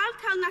 or I'll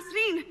tell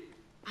Nasreen.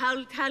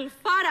 I'll tell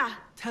Farah.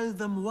 Tell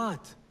them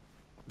what?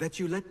 That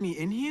you let me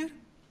in here?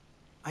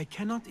 I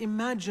cannot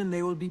imagine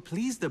they will be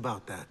pleased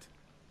about that.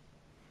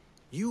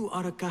 You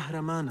are a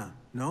kahramana,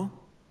 no?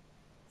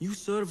 You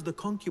serve the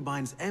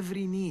concubines'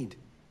 every need.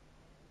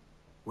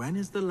 When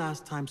is the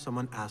last time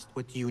someone asked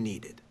what you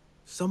needed?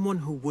 Someone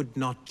who would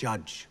not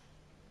judge.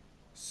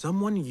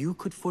 Someone you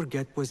could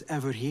forget was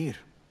ever here.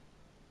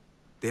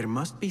 There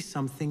must be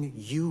something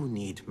you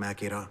need,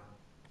 Makira.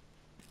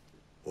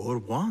 Or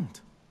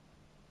want.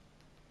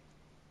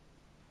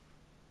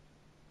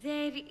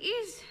 There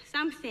is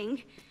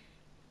something.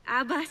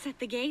 Abbas at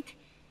the gate.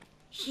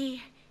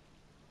 He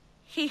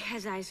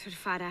has eyes for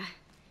Farah.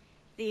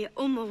 The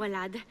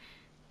Walad.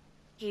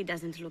 He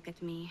doesn't look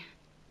at me.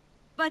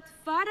 But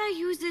Farah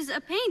uses a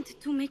paint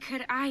to make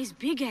her eyes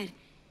bigger.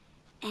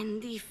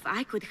 And if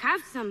I could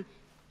have some,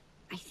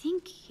 I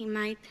think he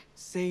might...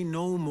 Say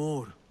no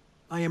more.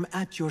 I am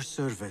at your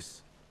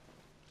service.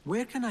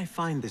 Where can I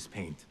find this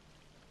paint?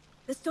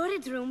 The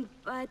storage room,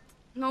 but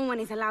no one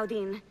is allowed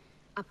in.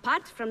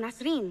 Apart from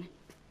Nasreen.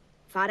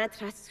 Farah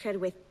trusts her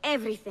with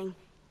everything,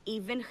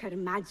 even her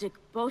magic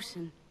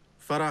potion.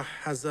 Farah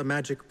has a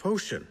magic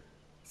potion.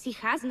 She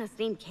has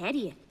Nasreen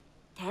carry it.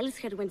 Tells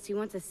her when she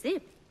wants a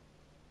sip.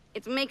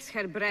 It makes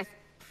her breath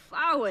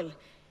foul.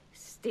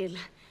 Still,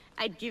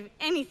 I'd give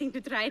anything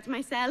to try it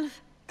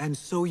myself. And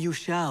so you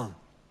shall.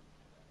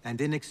 And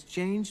in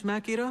exchange,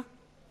 Makira,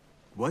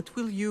 what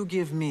will you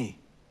give me?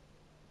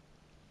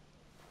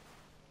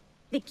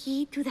 The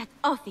key to that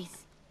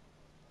office.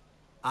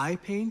 Eye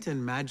paint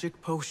and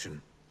magic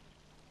potion.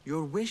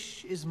 Your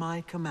wish is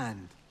my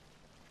command.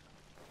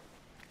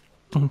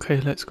 Okay,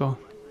 let's go.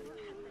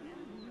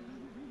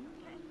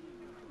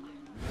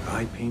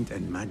 Eye paint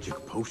and magic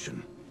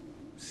potion.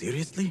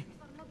 Seriously?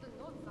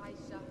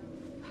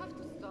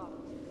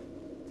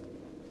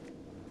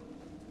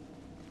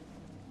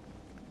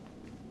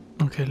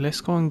 Okay,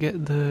 let's go and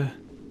get the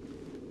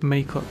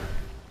makeup.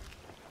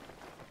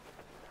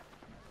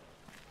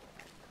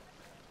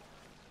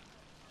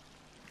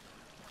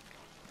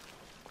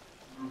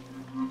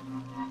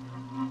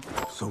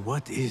 So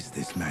what is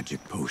this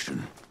magic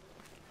potion?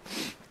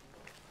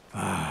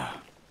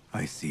 Ah,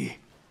 I see.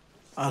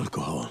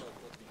 Alcohol.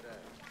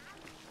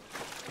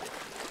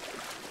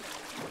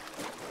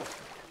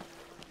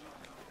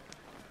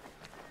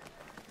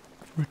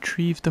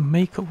 Retrieve the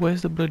makeup.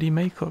 Where's the bloody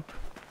makeup?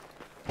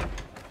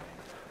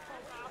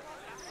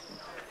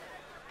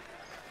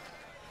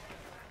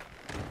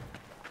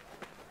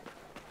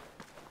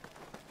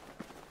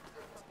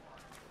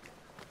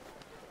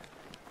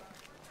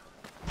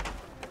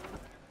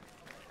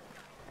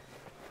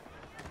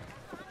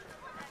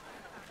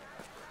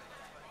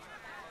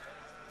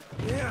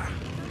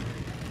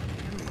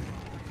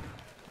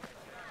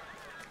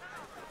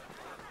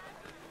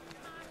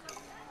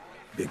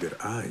 Bigger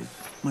eyes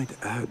might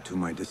add to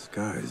my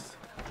disguise.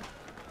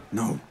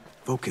 No,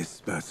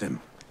 focus, Basim.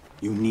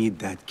 You need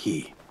that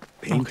key.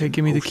 Paint Okay, and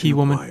give me the potion key,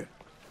 woman. acquired.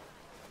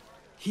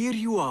 Here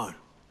you are.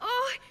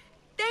 Oh,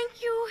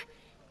 thank you.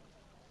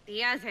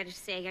 The others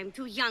say I'm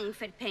too young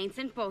for paints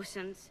and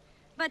potions.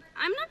 But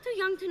I'm not too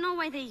young to know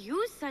why they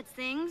use such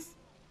things.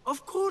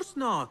 Of course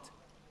not.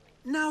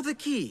 Now the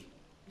key.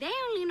 They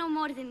only know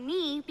more than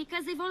me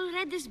because they've all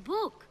read this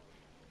book.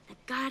 The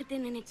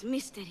garden and its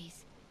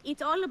mysteries.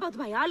 It's all about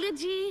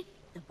biology,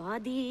 the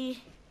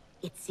body,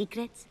 its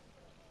secrets.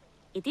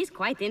 It is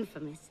quite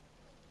infamous.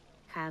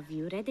 Have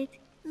you read it?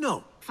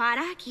 No.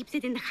 Farah keeps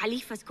it in the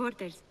Khalifa's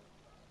quarters.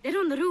 They're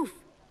on the roof,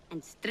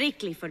 and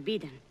strictly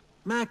forbidden.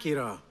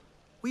 Makira,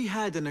 we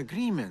had an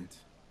agreement.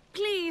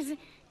 Please,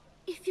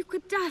 if you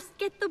could just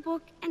get the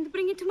book and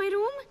bring it to my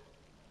room?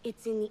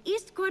 It's in the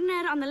east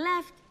corner on the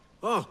left.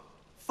 Oh,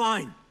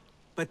 fine.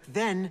 But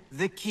then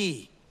the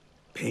key.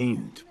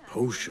 Paint,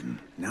 potion.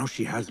 Now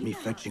she has me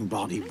fetching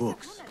body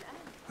books.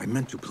 I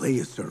meant to play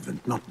a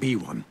servant, not be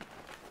one.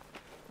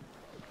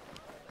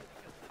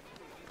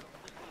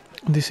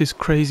 This is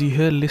crazy.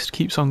 Her list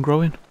keeps on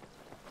growing.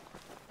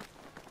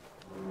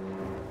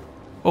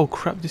 Oh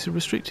crap, this is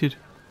restricted.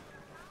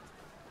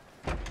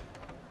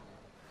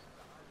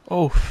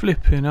 Oh,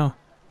 flipping hell.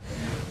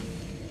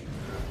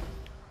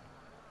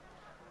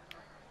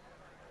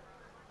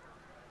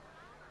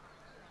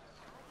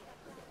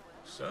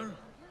 Sir,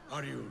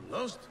 are you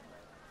lost?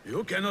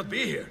 You cannot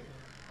be here.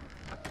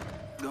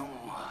 No.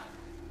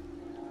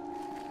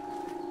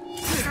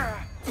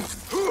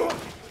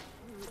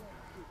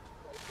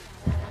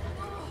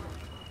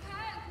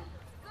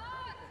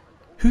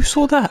 Who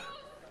saw that?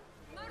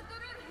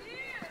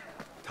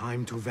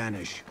 Time to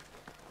vanish.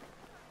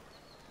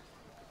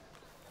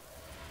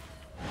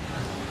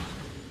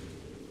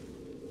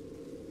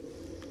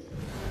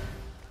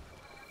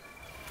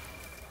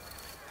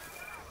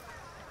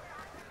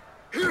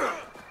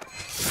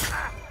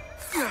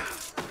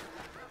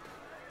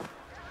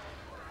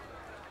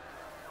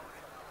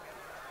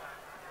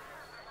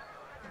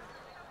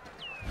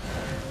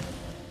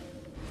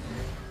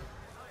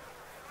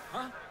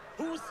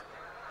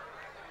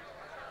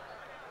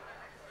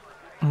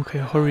 Okay,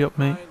 hurry up,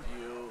 mate.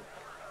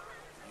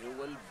 You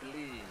will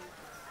bleed.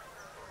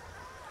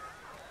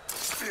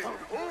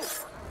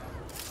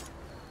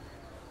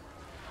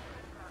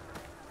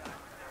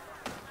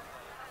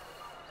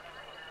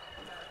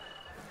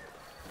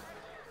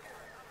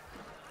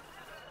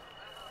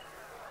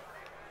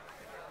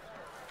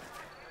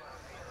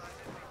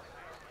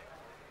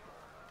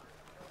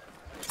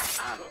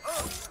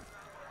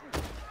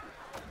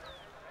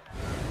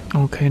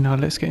 Okay, now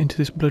let's get into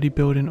this bloody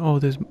building. Oh,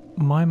 there's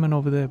my man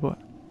over there, but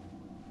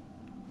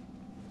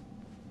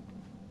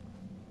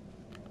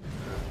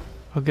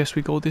I guess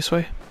we go this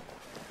way.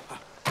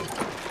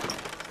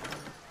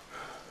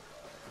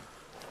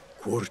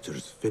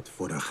 Quarters fit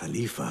for a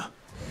Khalifa.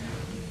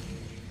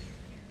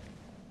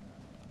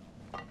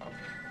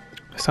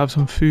 Let's have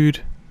some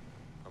food.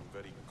 I'm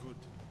very good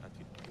at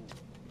it too.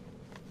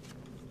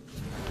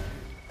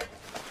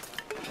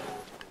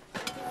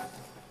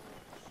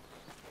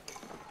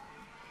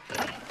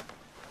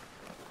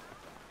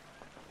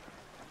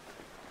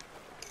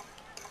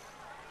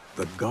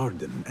 The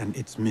garden and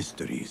its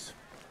mysteries.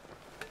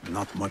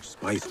 Not much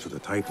spice to the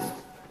title.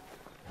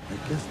 I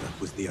guess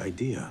that was the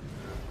idea.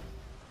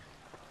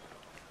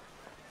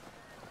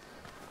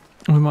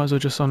 We might as well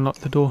just unlock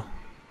the door.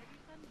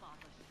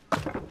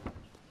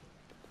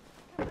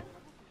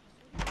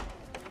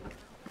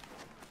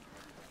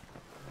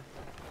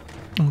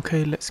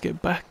 Okay, let's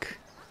get back.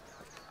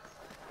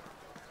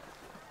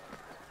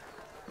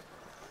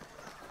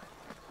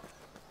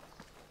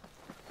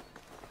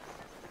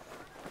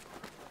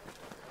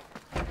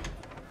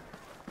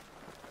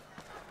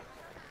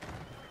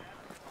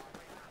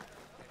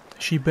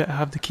 She better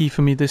have the key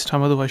for me this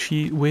time, otherwise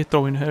we're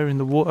throwing her in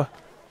the water.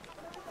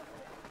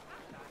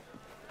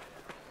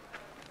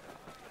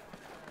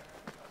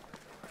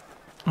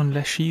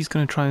 Unless she's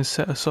going to try and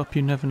set us up,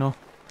 you never know.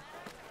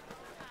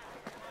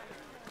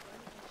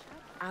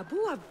 Abu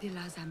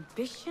Abdullah's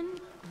ambition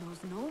knows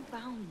no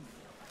bounds.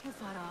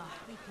 Farah,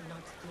 we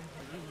cannot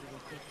really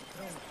take the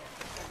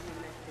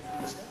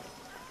throne.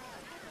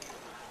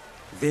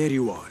 There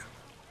you are.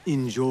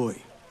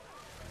 Enjoy.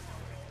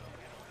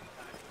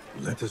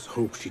 Let us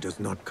hope she does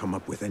not come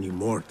up with any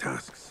more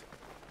tasks.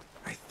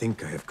 I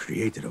think I have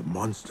created a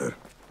monster.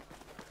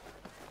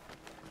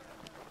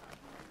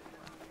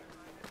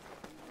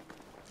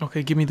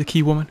 Okay, give me the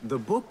key, woman. The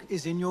book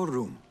is in your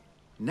room.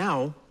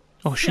 Now...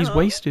 Oh, she's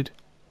wasted.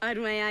 Are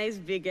my eyes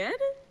bigger?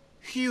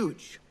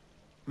 Huge.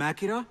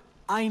 Makira,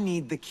 I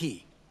need the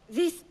key.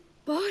 This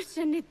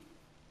potion, it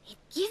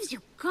gives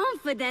you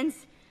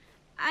confidence.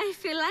 I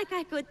feel like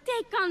I could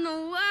take on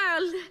the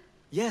world.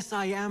 Yes,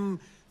 I am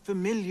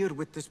familiar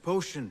with this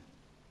potion.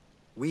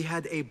 We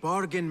had a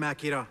bargain,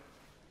 Makira.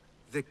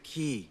 The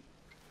key.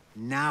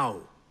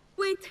 Now.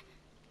 Wait,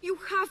 you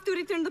have to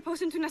return the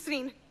potion to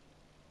Nasreen.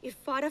 If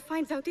Farah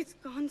finds out it's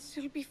gone,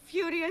 she'll be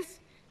furious.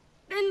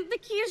 Then the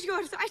key is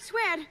yours, I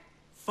swear.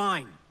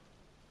 Fine.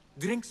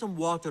 Drink some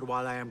water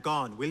while I am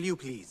gone, will you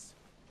please?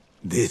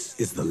 This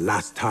is the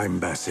last time,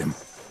 Basim.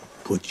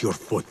 Put your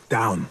foot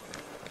down.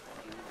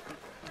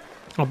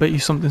 I'll bet you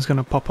something's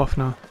gonna pop off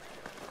now.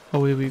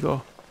 Oh, here we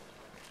go.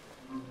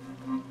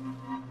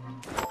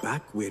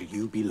 Back where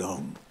you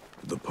belong.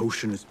 The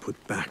potion is put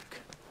back.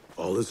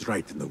 All is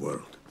right in the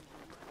world.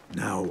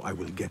 Now I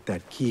will get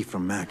that key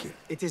from Maki.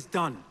 It is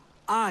done.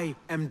 I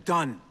am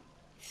done.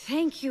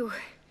 Thank you.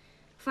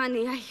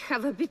 Funny, I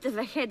have a bit of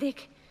a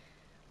headache.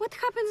 What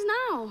happens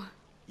now?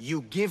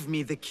 You give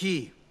me the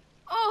key.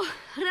 Oh,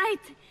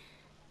 right.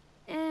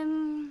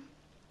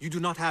 You do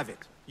not have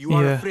it. You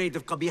are afraid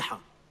of Qabiha.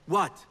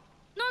 What?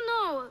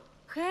 No.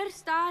 Her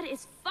star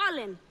is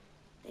fallen.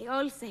 They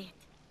all say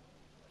it.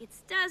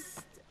 It's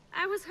just...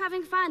 I was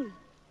having fun.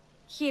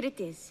 Here it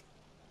is.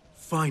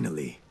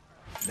 Finally.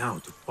 Now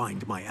to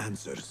find my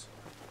answers.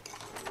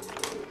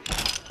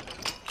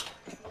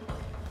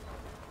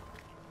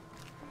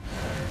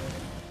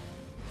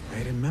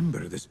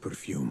 remember this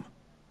perfume.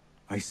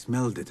 I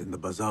smelled it in the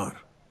bazaar,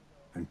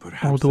 and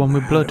perhaps Oh, the in one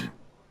with blood. harem.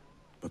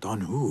 But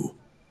on who?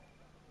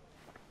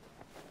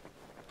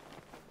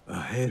 A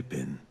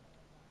hairpin.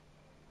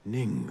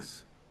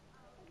 Nings.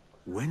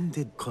 When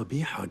did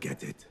Qabiha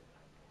get it?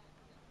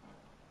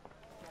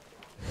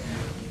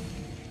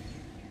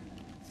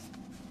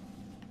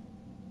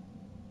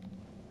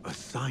 A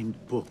signed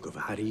book of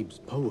Harib's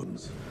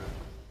poems.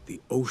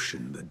 The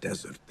ocean, the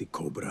desert, the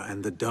cobra,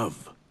 and the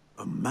dove.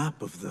 A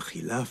map of the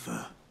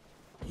Khilafah.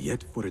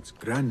 Yet for its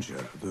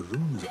grandeur, the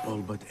room is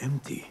all but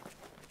empty.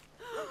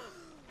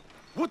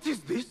 What is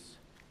this?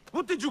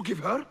 What did you give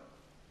her?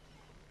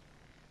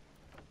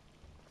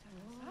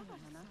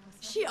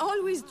 She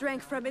always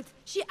drank from it.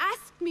 She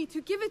asked me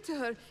to give it to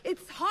her.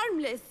 It's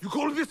harmless. You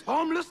call this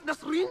harmless,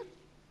 Nasreen?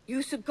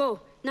 You should go.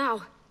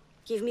 Now,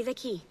 give me the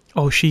key.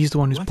 Oh, she's the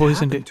one who's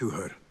poisoned it. To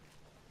her?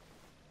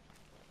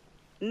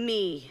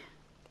 Me.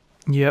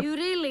 Yep. You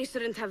really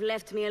shouldn't have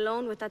left me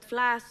alone with that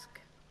flask.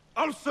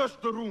 I'll search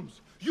the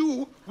rooms.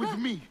 You with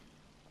me.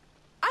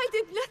 I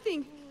did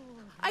nothing.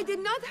 I did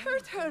not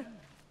hurt her.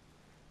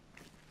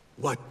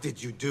 What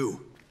did you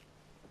do?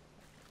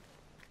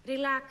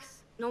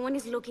 Relax. No one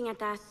is looking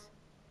at us.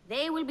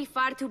 They will be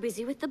far too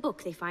busy with the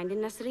book they find in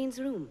Nasreen's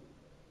room.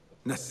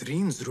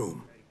 Nasreen's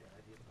room?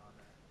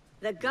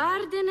 The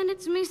garden and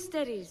its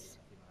mysteries.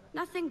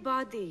 Nothing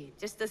bawdy,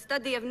 just a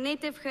study of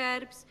native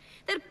herbs,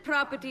 their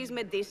properties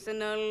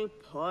medicinal,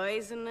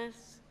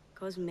 poisonous,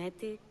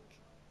 cosmetic.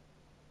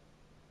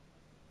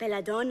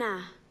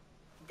 Belladonna,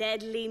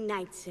 deadly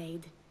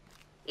nightshade.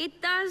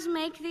 It does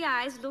make the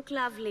eyes look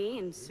lovely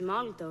in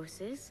small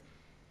doses.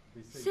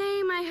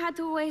 Shame I had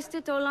to waste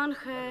it all on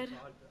her.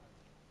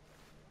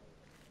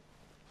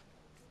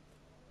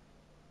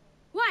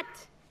 What?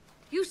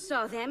 You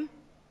saw them?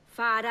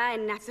 Farah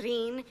and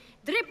Nasreen,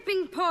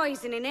 dripping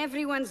poison in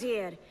everyone's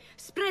ear,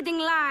 spreading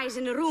lies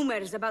and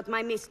rumors about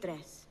my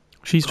mistress.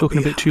 She's talking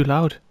a bit too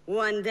loud.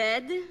 One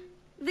dead,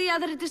 the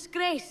other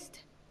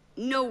disgraced.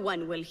 No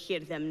one will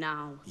hear them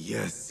now.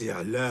 Yes,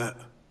 Ya'la.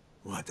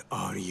 What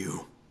are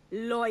you?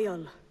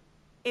 Loyal.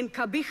 In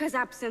Qabiha's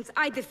absence,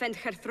 I defend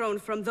her throne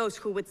from those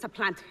who would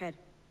supplant her.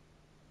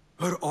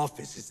 Her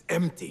office is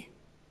empty.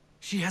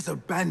 She has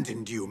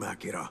abandoned you,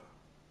 Makira.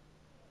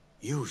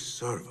 You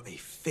serve a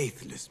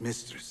faithless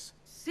mistress.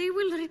 She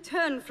will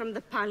return from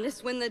the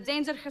palace when the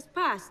danger has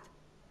passed.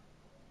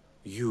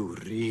 You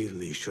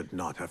really should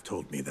not have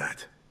told me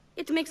that.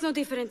 It makes no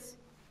difference.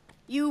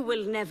 You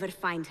will never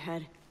find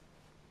her.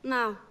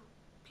 Now,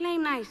 play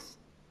nice.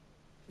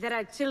 There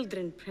are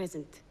children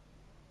present.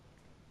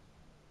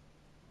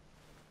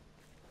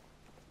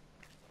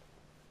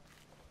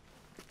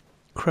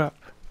 Crap.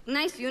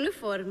 Nice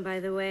uniform, by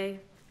the way.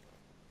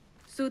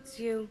 Suits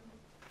you.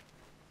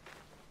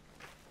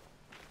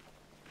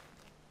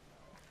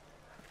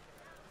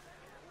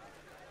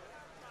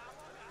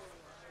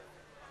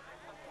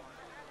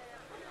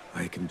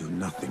 I can do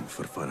nothing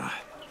for Farah.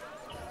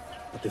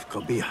 But if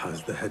Qabiha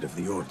is the head of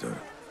the Order,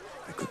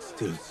 I could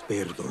still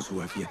spare those who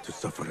have yet to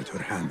suffer at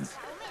her hands.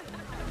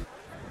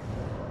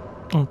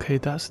 Okay,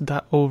 that's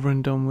that over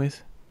and done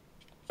with.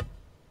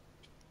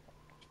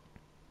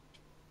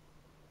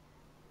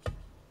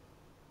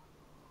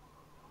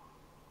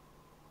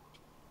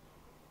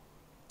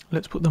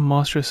 Let's put the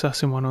Master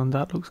Assassin one on.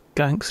 That looks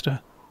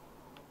gangster.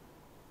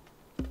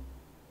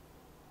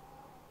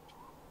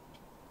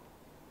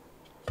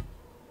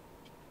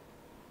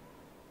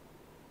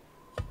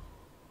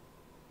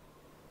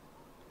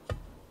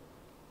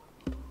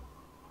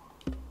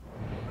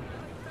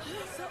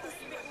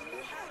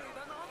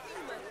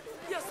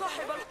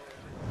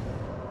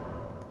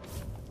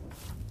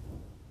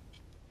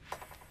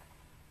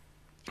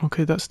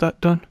 Okay, that's that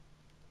done.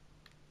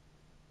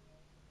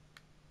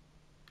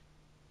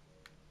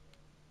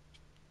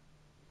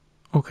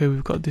 Okay,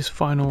 we've got this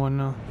final one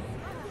now.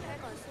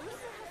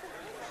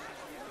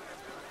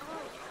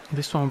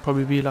 This one will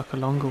probably be like a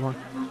longer one.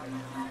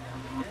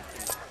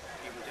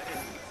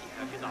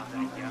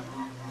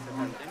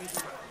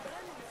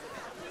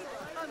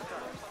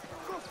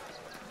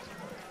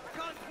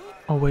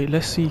 Oh wait,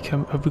 let's see,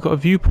 have we got a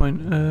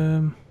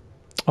viewpoint?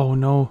 Oh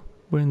no,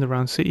 we're in the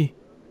round city.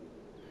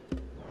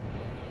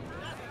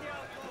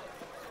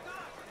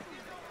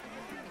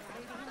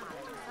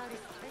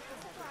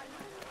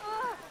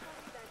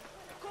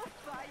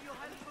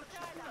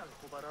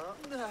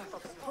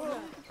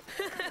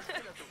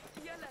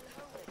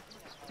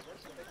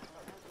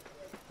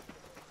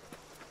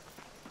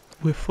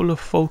 We're full of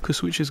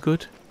focus, which is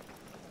good.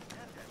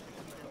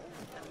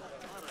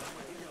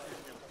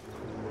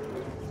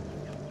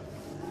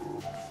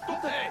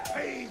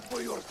 Pay for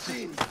your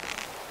sins.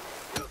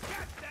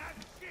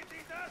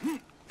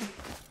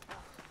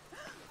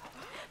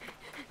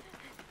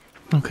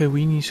 Okay,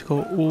 we need to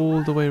go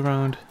all the way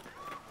around.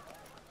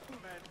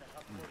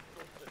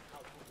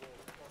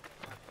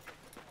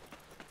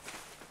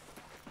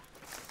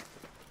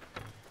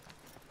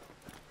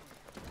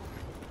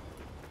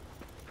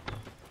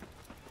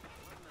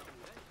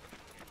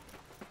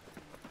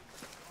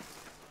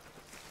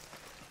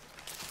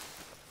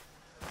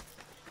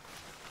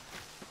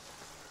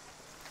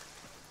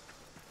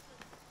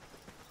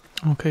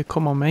 Okay,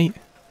 come on, mate.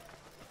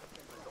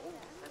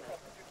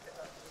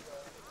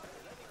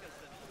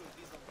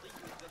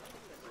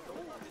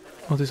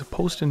 Oh, there's a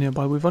poster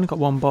nearby. We've only got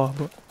one bar,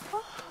 but...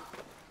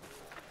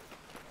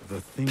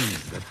 The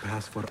things that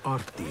pass for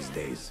art these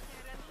days.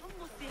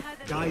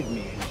 Guide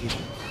me,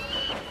 Enkidu.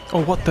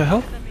 Oh, what the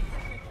hell?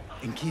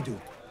 Enkidu,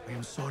 I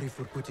am sorry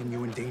for putting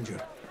you in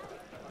danger.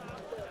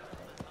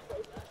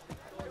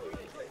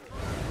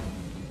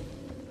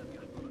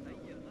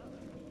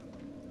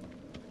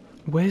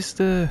 Where's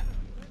the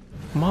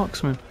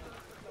marksman?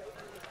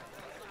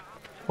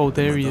 Oh,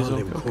 there he is.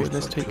 Okay,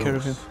 let's take care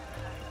of him.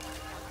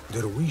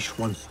 Derwish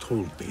once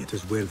told me it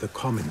is where the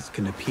commons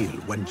can appeal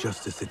when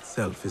justice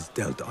itself is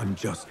dealt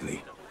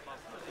unjustly.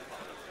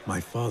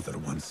 My father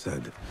once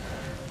said,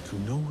 to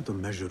know the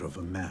measure of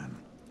a man,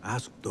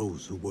 ask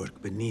those who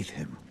work beneath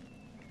him.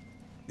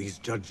 These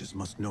judges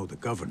must know the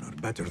governor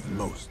better than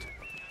most.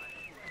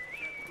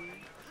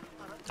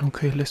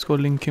 Okay, let's go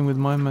link in with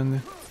my man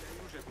then.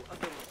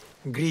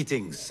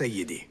 Greetings,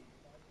 Sayyidi.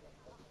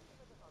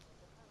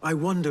 I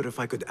wonder if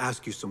I could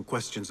ask you some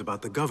questions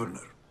about the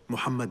governor,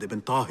 Muhammad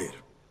ibn Tahir.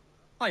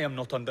 I am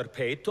not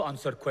underpaid to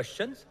answer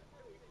questions.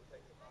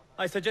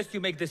 I suggest you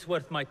make this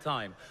worth my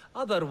time.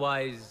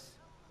 Otherwise...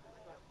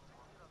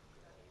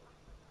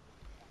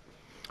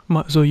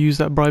 Might as well use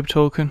that bribe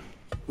token.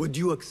 Would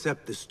you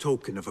accept this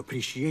token of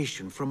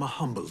appreciation from a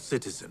humble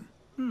citizen?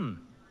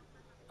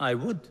 I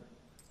would.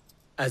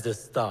 As a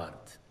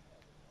start.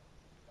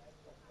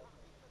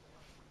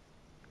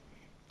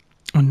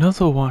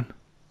 Another one.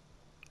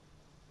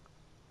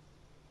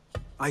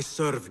 I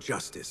serve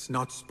justice,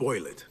 not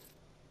spoil it.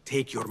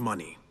 Take your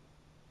money.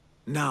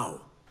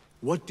 Now,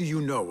 what do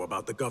you know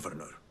about the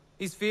governor?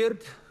 He's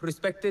feared,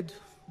 respected,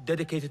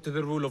 dedicated to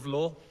the rule of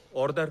law,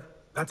 order.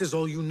 That is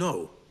all you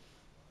know.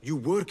 You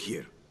work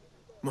here.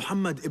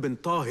 Muhammad ibn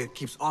Tahir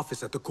keeps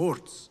office at the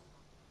courts.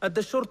 At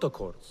the shorter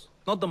courts,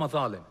 not the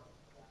Mathalim.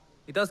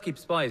 He does keep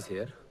spies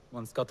here.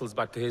 One scuttles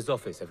back to his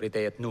office every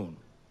day at noon.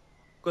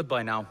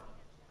 Goodbye now.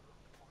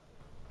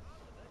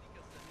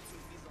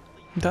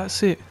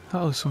 That's it.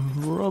 That was some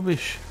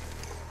rubbish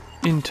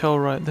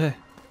intel right there.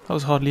 That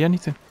was hardly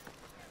anything.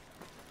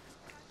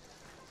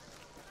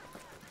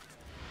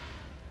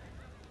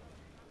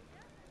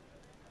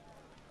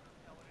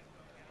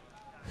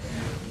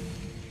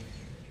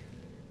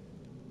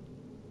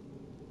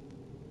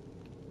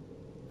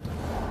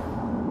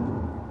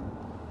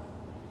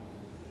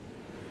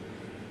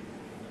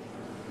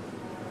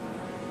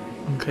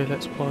 Okay,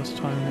 let's pass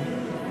time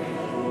then.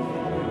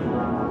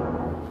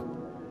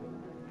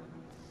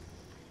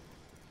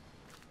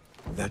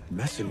 That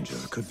messenger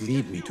could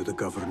lead me to the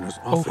governor's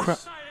Oh, office. crap.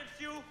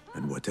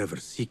 And whatever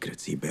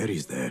secrets he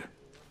buries there.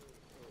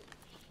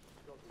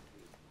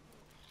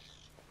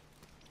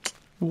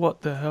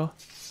 What the hell?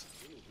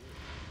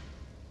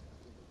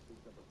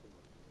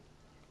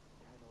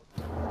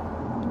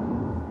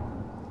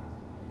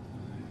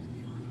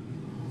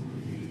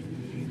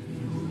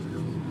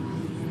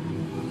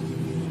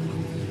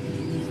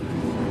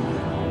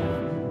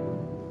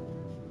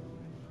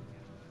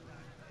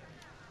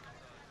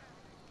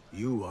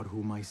 You are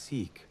whom I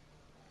seek.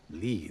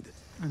 Lead,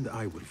 and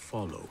I will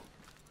follow.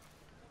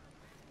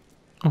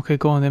 Okay,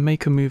 go on then,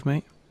 make a move,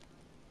 mate.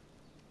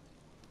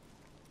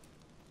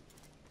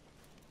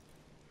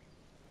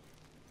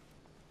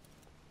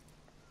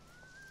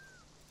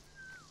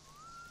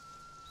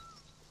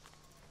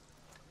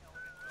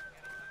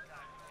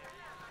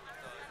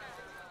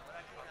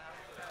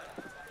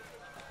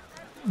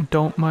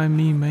 Don't mind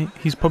me, mate.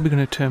 He's probably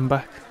going to turn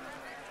back.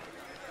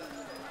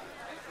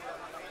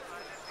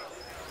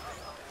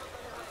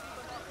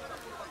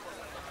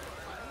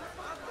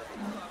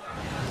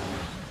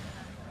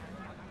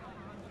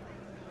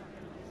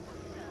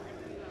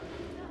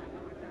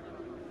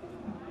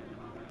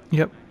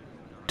 Yep,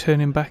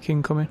 turning back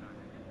incoming.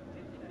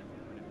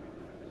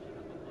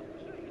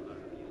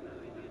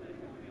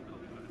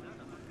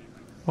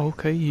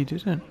 Okay, you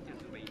didn't.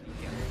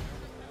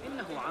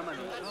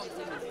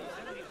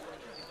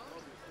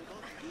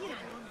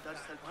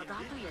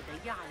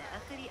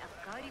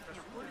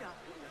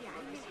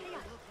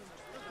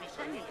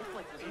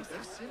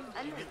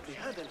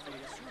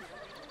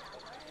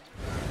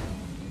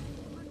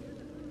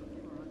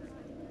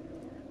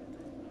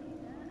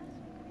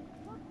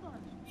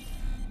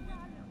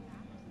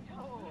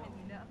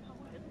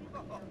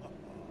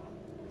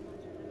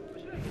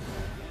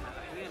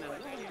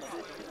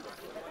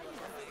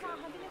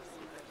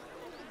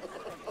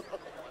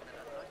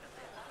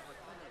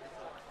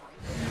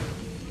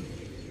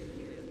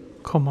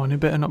 Come on, it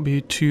better not be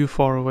too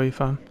far away,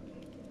 fam.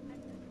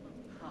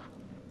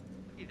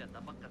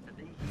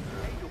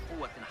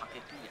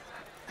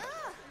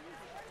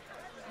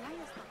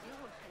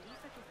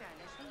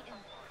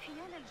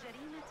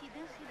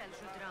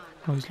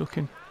 Oh, he's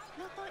looking.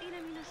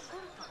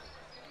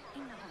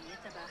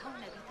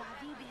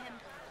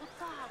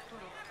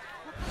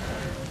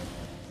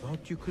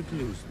 Thought you could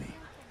lose me.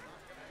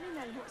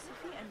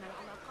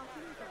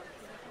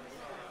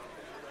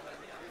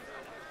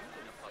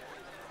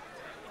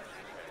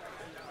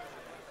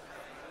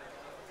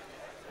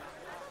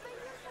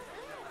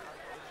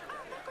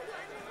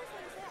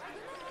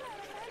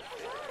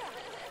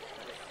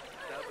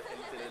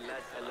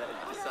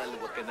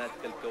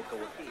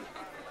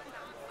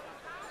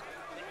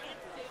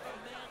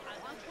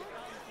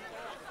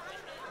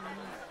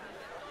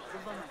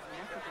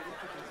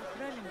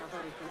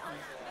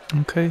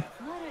 Okay,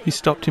 he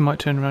stopped, he might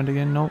turn around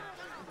again. No.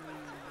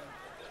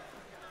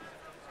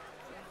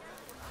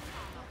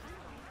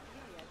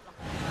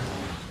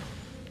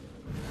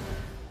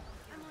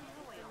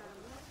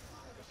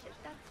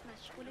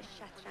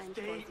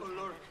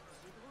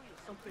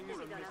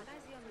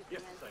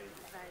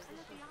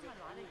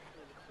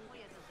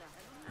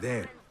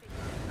 There.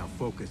 Now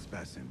focus,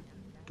 Basim.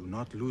 Do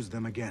not lose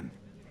them again.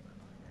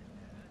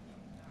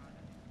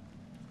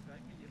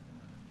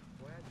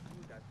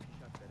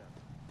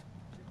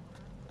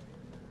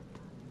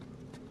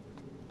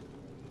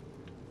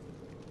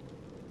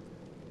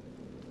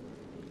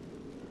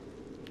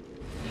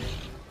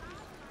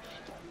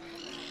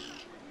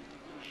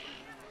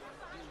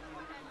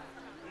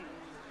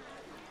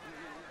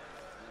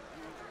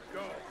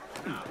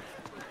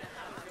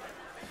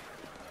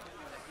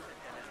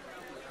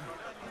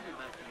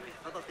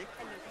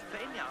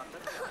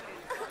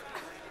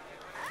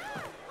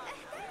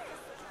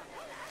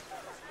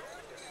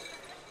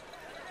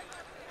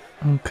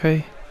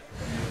 Okay.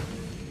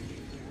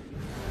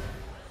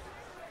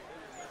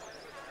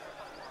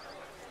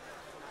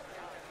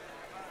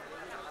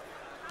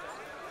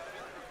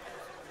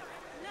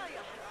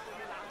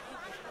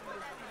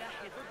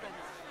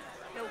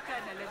 لو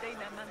كان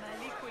لدينا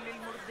مماليك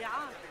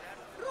للمرضعات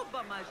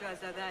ربما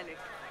جاز ذلك،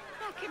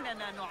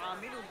 لكننا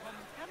نعاملهم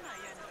كما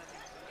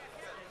ينبغي.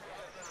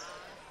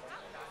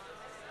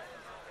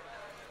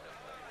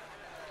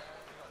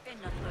 إن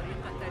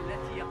الطريقة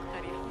التي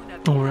يقترحون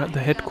Oh, we're at the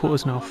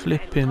headquarters now.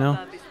 Flipping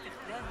now.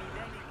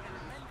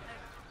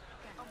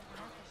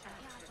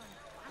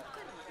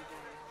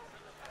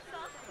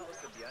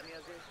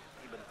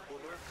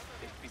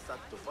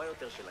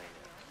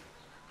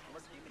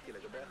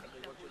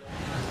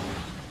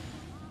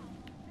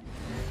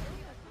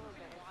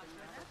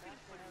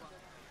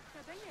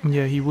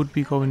 Yeah, he would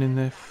be going in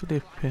there.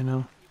 Flipping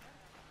now.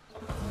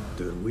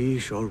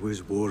 Derwish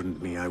always warned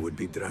me I would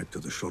be dragged to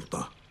the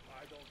Shorta.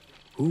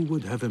 Who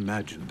would have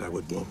imagined I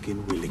would walk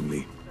in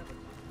willingly?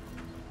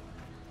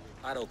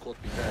 I don't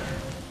caught me there.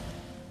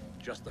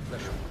 Just the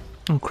flesh.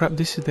 Oh crap,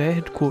 this is their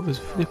headquarters.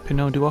 Flipping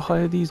now. Do I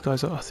hire these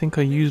guys? I think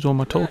I used all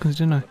my tokens,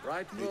 didn't I?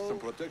 Right, need some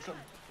protection.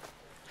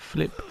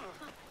 Flip.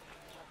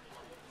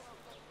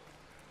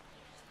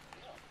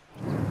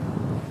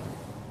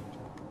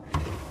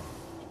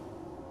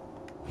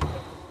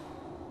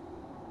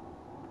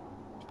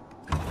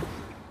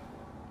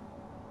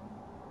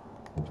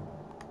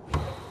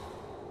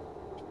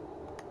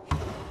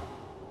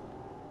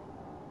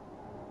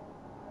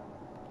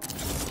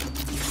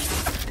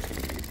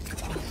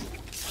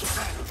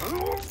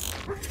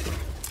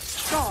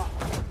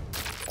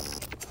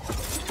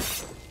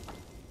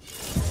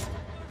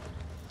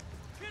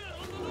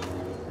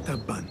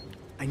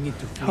 I need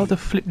to flee. How the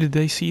flip did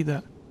they see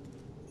that?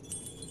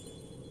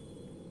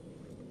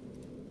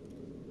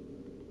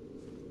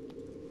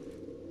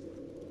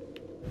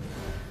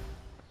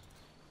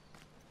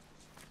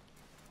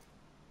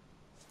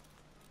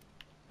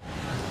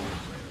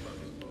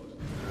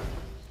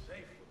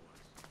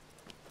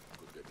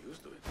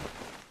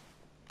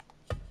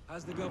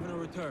 Has the governor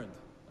returned?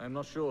 I'm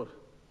not sure.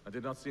 I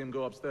did not see him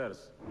go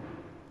upstairs.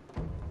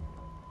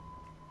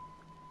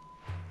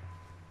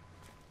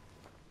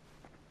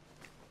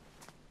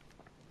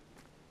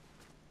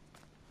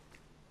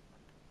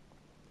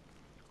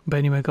 But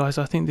anyway guys,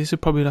 I think this is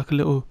probably like a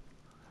little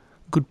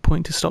good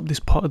point to stop this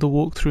part of the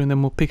walkthrough, and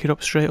then we'll pick it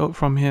up straight up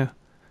from here.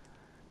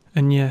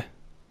 And yeah,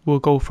 we'll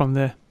go from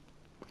there.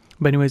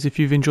 But anyways, if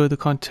you've enjoyed the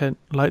content,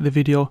 like the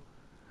video,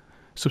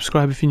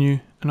 subscribe if you're new,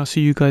 and I'll see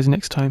you guys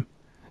next time.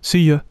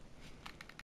 See ya!